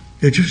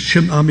 the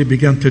Egyptian army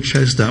began to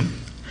chase them.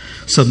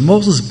 So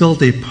Moses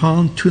built a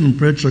pontoon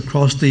bridge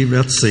across the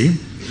Red Sea.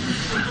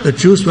 The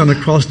Jews went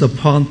across the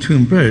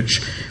pontoon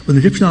bridge. When the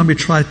Egyptian army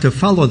tried to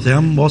follow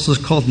them, Moses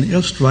called an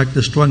airstrike,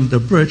 destroying the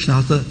bridge,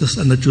 and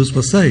the Jews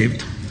were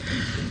saved.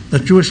 The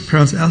Jewish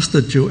parents asked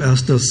their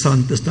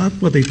son, is that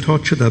what they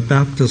taught you at the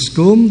Baptist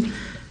school?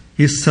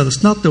 He said,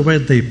 it's not the way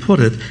they put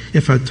it.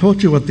 If I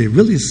told you what they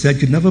really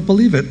said, you'd never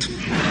believe it.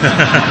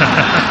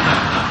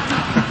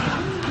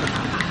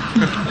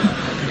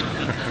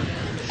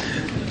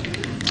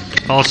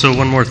 Also,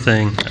 one more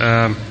thing.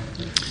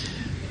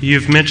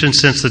 You've mentioned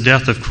since the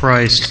death of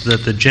Christ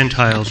that the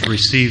Gentiles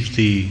received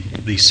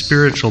the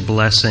spiritual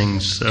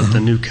blessings of the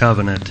New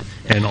Covenant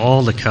and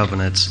all the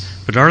covenants.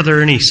 But are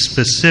there any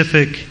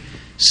specific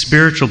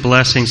spiritual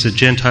blessings that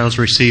Gentiles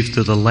received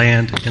through the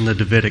land in the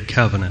Davidic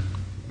covenant?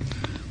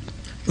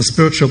 The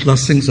spiritual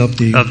blessings of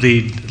the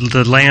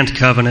land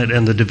covenant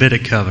and the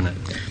Davidic covenant.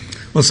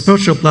 Well,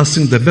 spiritual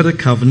blessing of the Davidic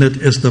covenant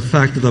is the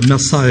fact that the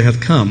Messiah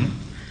had come.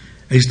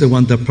 He's the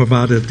one that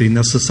provided the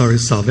necessary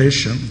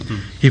salvation.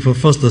 He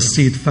fulfills the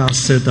seed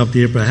facet of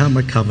the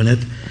Abrahamic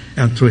covenant,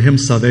 and through him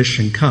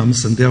salvation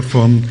comes, and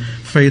therefore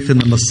faith in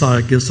the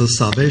Messiah gives us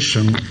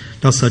salvation.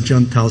 Thus, our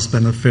Gentiles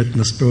benefit in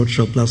the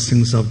spiritual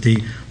blessings of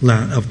the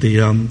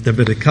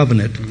Davidic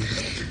covenant.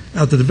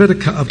 Of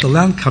the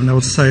land covenant, I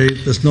would say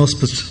there's no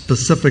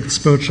specific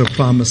spiritual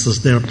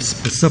promises there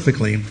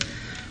specifically,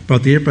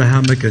 but the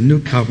Abrahamic and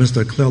New Covenants,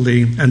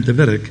 and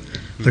Davidic,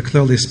 they're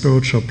clearly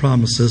spiritual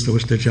promises to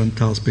which the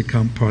Gentiles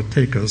become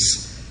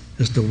partakers,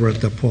 is the word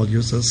that Paul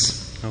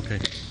uses. Okay.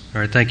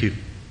 All right, thank you.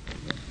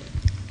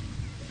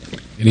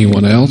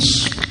 Anyone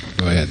else?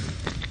 Go ahead.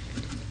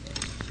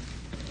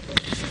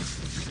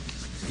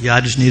 Yeah,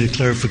 I just need a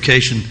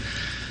clarification.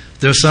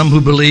 There are some who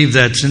believe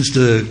that since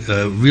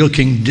the real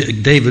King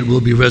David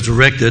will be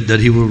resurrected, that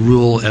he will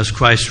rule as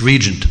Christ's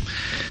regent.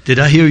 Did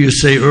I hear you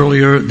say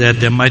earlier that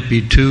there might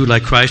be two,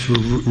 like Christ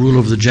will rule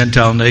over the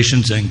Gentile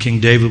nations and King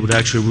David would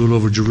actually rule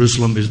over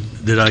Jerusalem?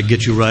 Did I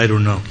get you right or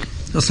no?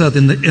 I said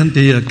in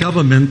the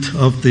government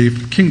of the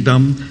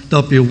kingdom,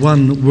 there'll be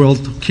one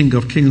world King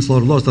of Kings,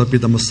 Lord of Lords. That'll be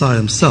the Messiah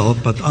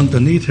himself, but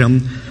underneath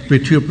him will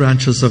be two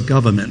branches of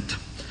government.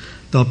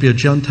 There'll be a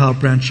Gentile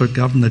branch of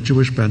government, a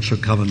Jewish branch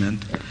of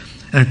government.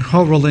 And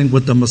co-ruling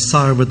with the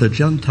Messiah, with the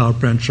Gentile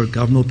branch of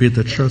government, will be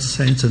the church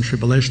saints and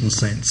tribulation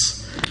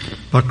saints.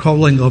 But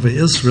co-ruling over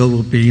Israel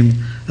will be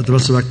the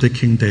resurrected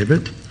King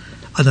David.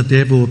 And that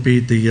David will be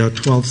the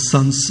 12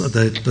 sons,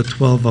 the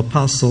 12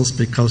 apostles,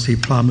 because he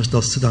promised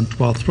they'll sit on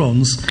 12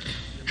 thrones,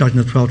 judging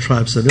the 12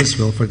 tribes of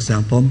Israel, for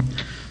example.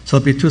 So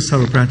there'll be two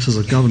separate branches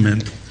of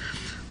government.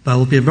 But it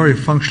will be a very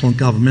functional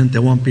government.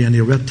 There won't be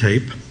any red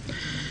tape.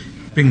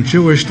 Being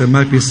Jewish,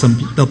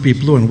 there'll be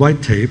blue and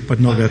white tape, but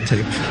no red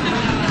tape.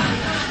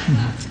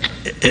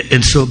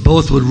 And so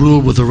both would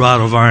rule with a rod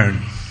of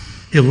iron?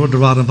 He'll rule with a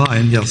rod of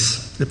iron,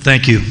 yes.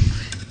 Thank you.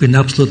 It'll be an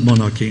absolute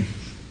monarchy.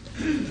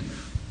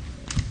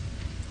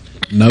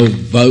 No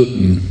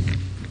voting.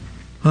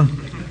 Huh?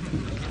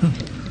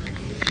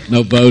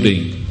 No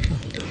voting.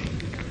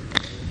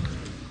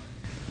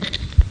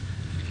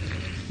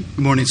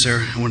 Good morning,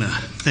 sir. I want to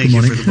thank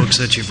you for the books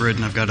that you've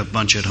written. I've got a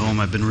bunch at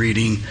home I've been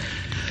reading.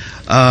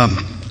 I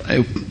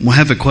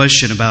have a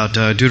question about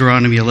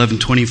Deuteronomy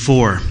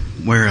 11:24,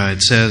 where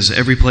it says,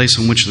 "Every place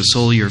on which the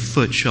sole of your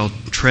foot shall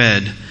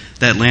tread,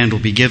 that land will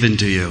be given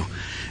to you."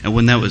 And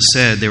when that was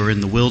said, they were in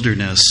the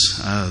wilderness,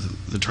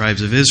 the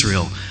tribes of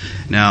Israel.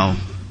 Now,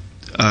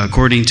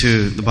 according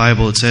to the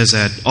Bible, it says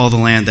that all the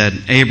land that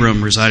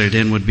Abram resided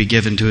in would be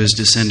given to his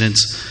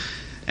descendants.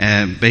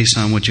 And based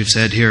on what you've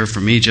said here,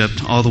 from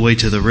Egypt all the way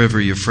to the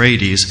river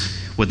Euphrates,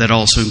 would that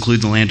also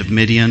include the land of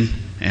Midian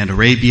and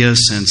Arabia,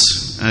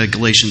 since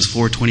Galatians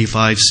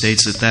 4:25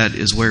 states that that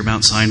is where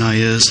Mount Sinai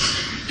is?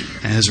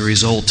 As a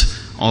result,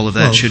 all of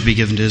that should be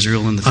given to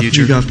Israel in the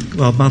future?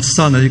 Mount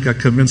Sinai, you got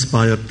convinced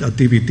by a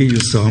DVD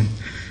you saw.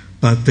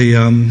 But the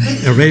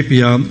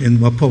Arabia, in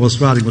what Paul was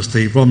writing, was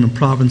the Roman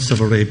province of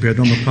Arabia.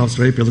 The Roman province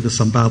of Arabia, look at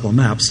some Bible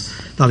maps,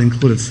 that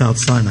included South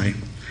Sinai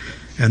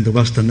and the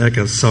Western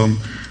Negev. So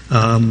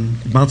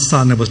Mount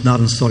Sinai was not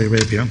in Saudi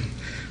Arabia.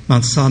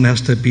 Mount Sinai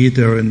has to be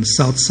there in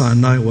South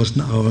Sinai, was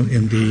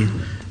in the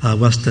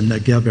Western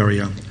Negev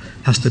area.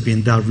 Has to be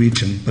in that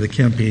region, but it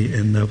can't be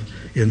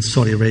in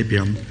Saudi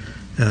Arabia.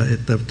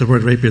 The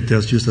word Arabia there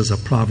is used as a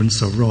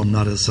province of Rome,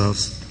 not as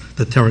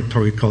the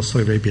territory called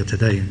Saudi Arabia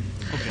today.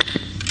 Okay.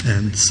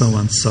 And so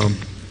on. So,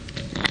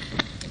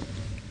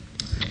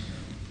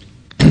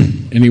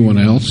 anyone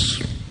else?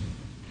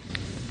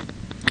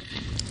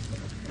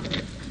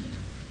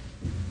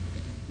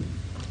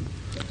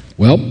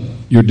 Well,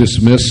 you're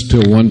dismissed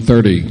till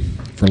 1:30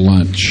 for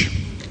lunch.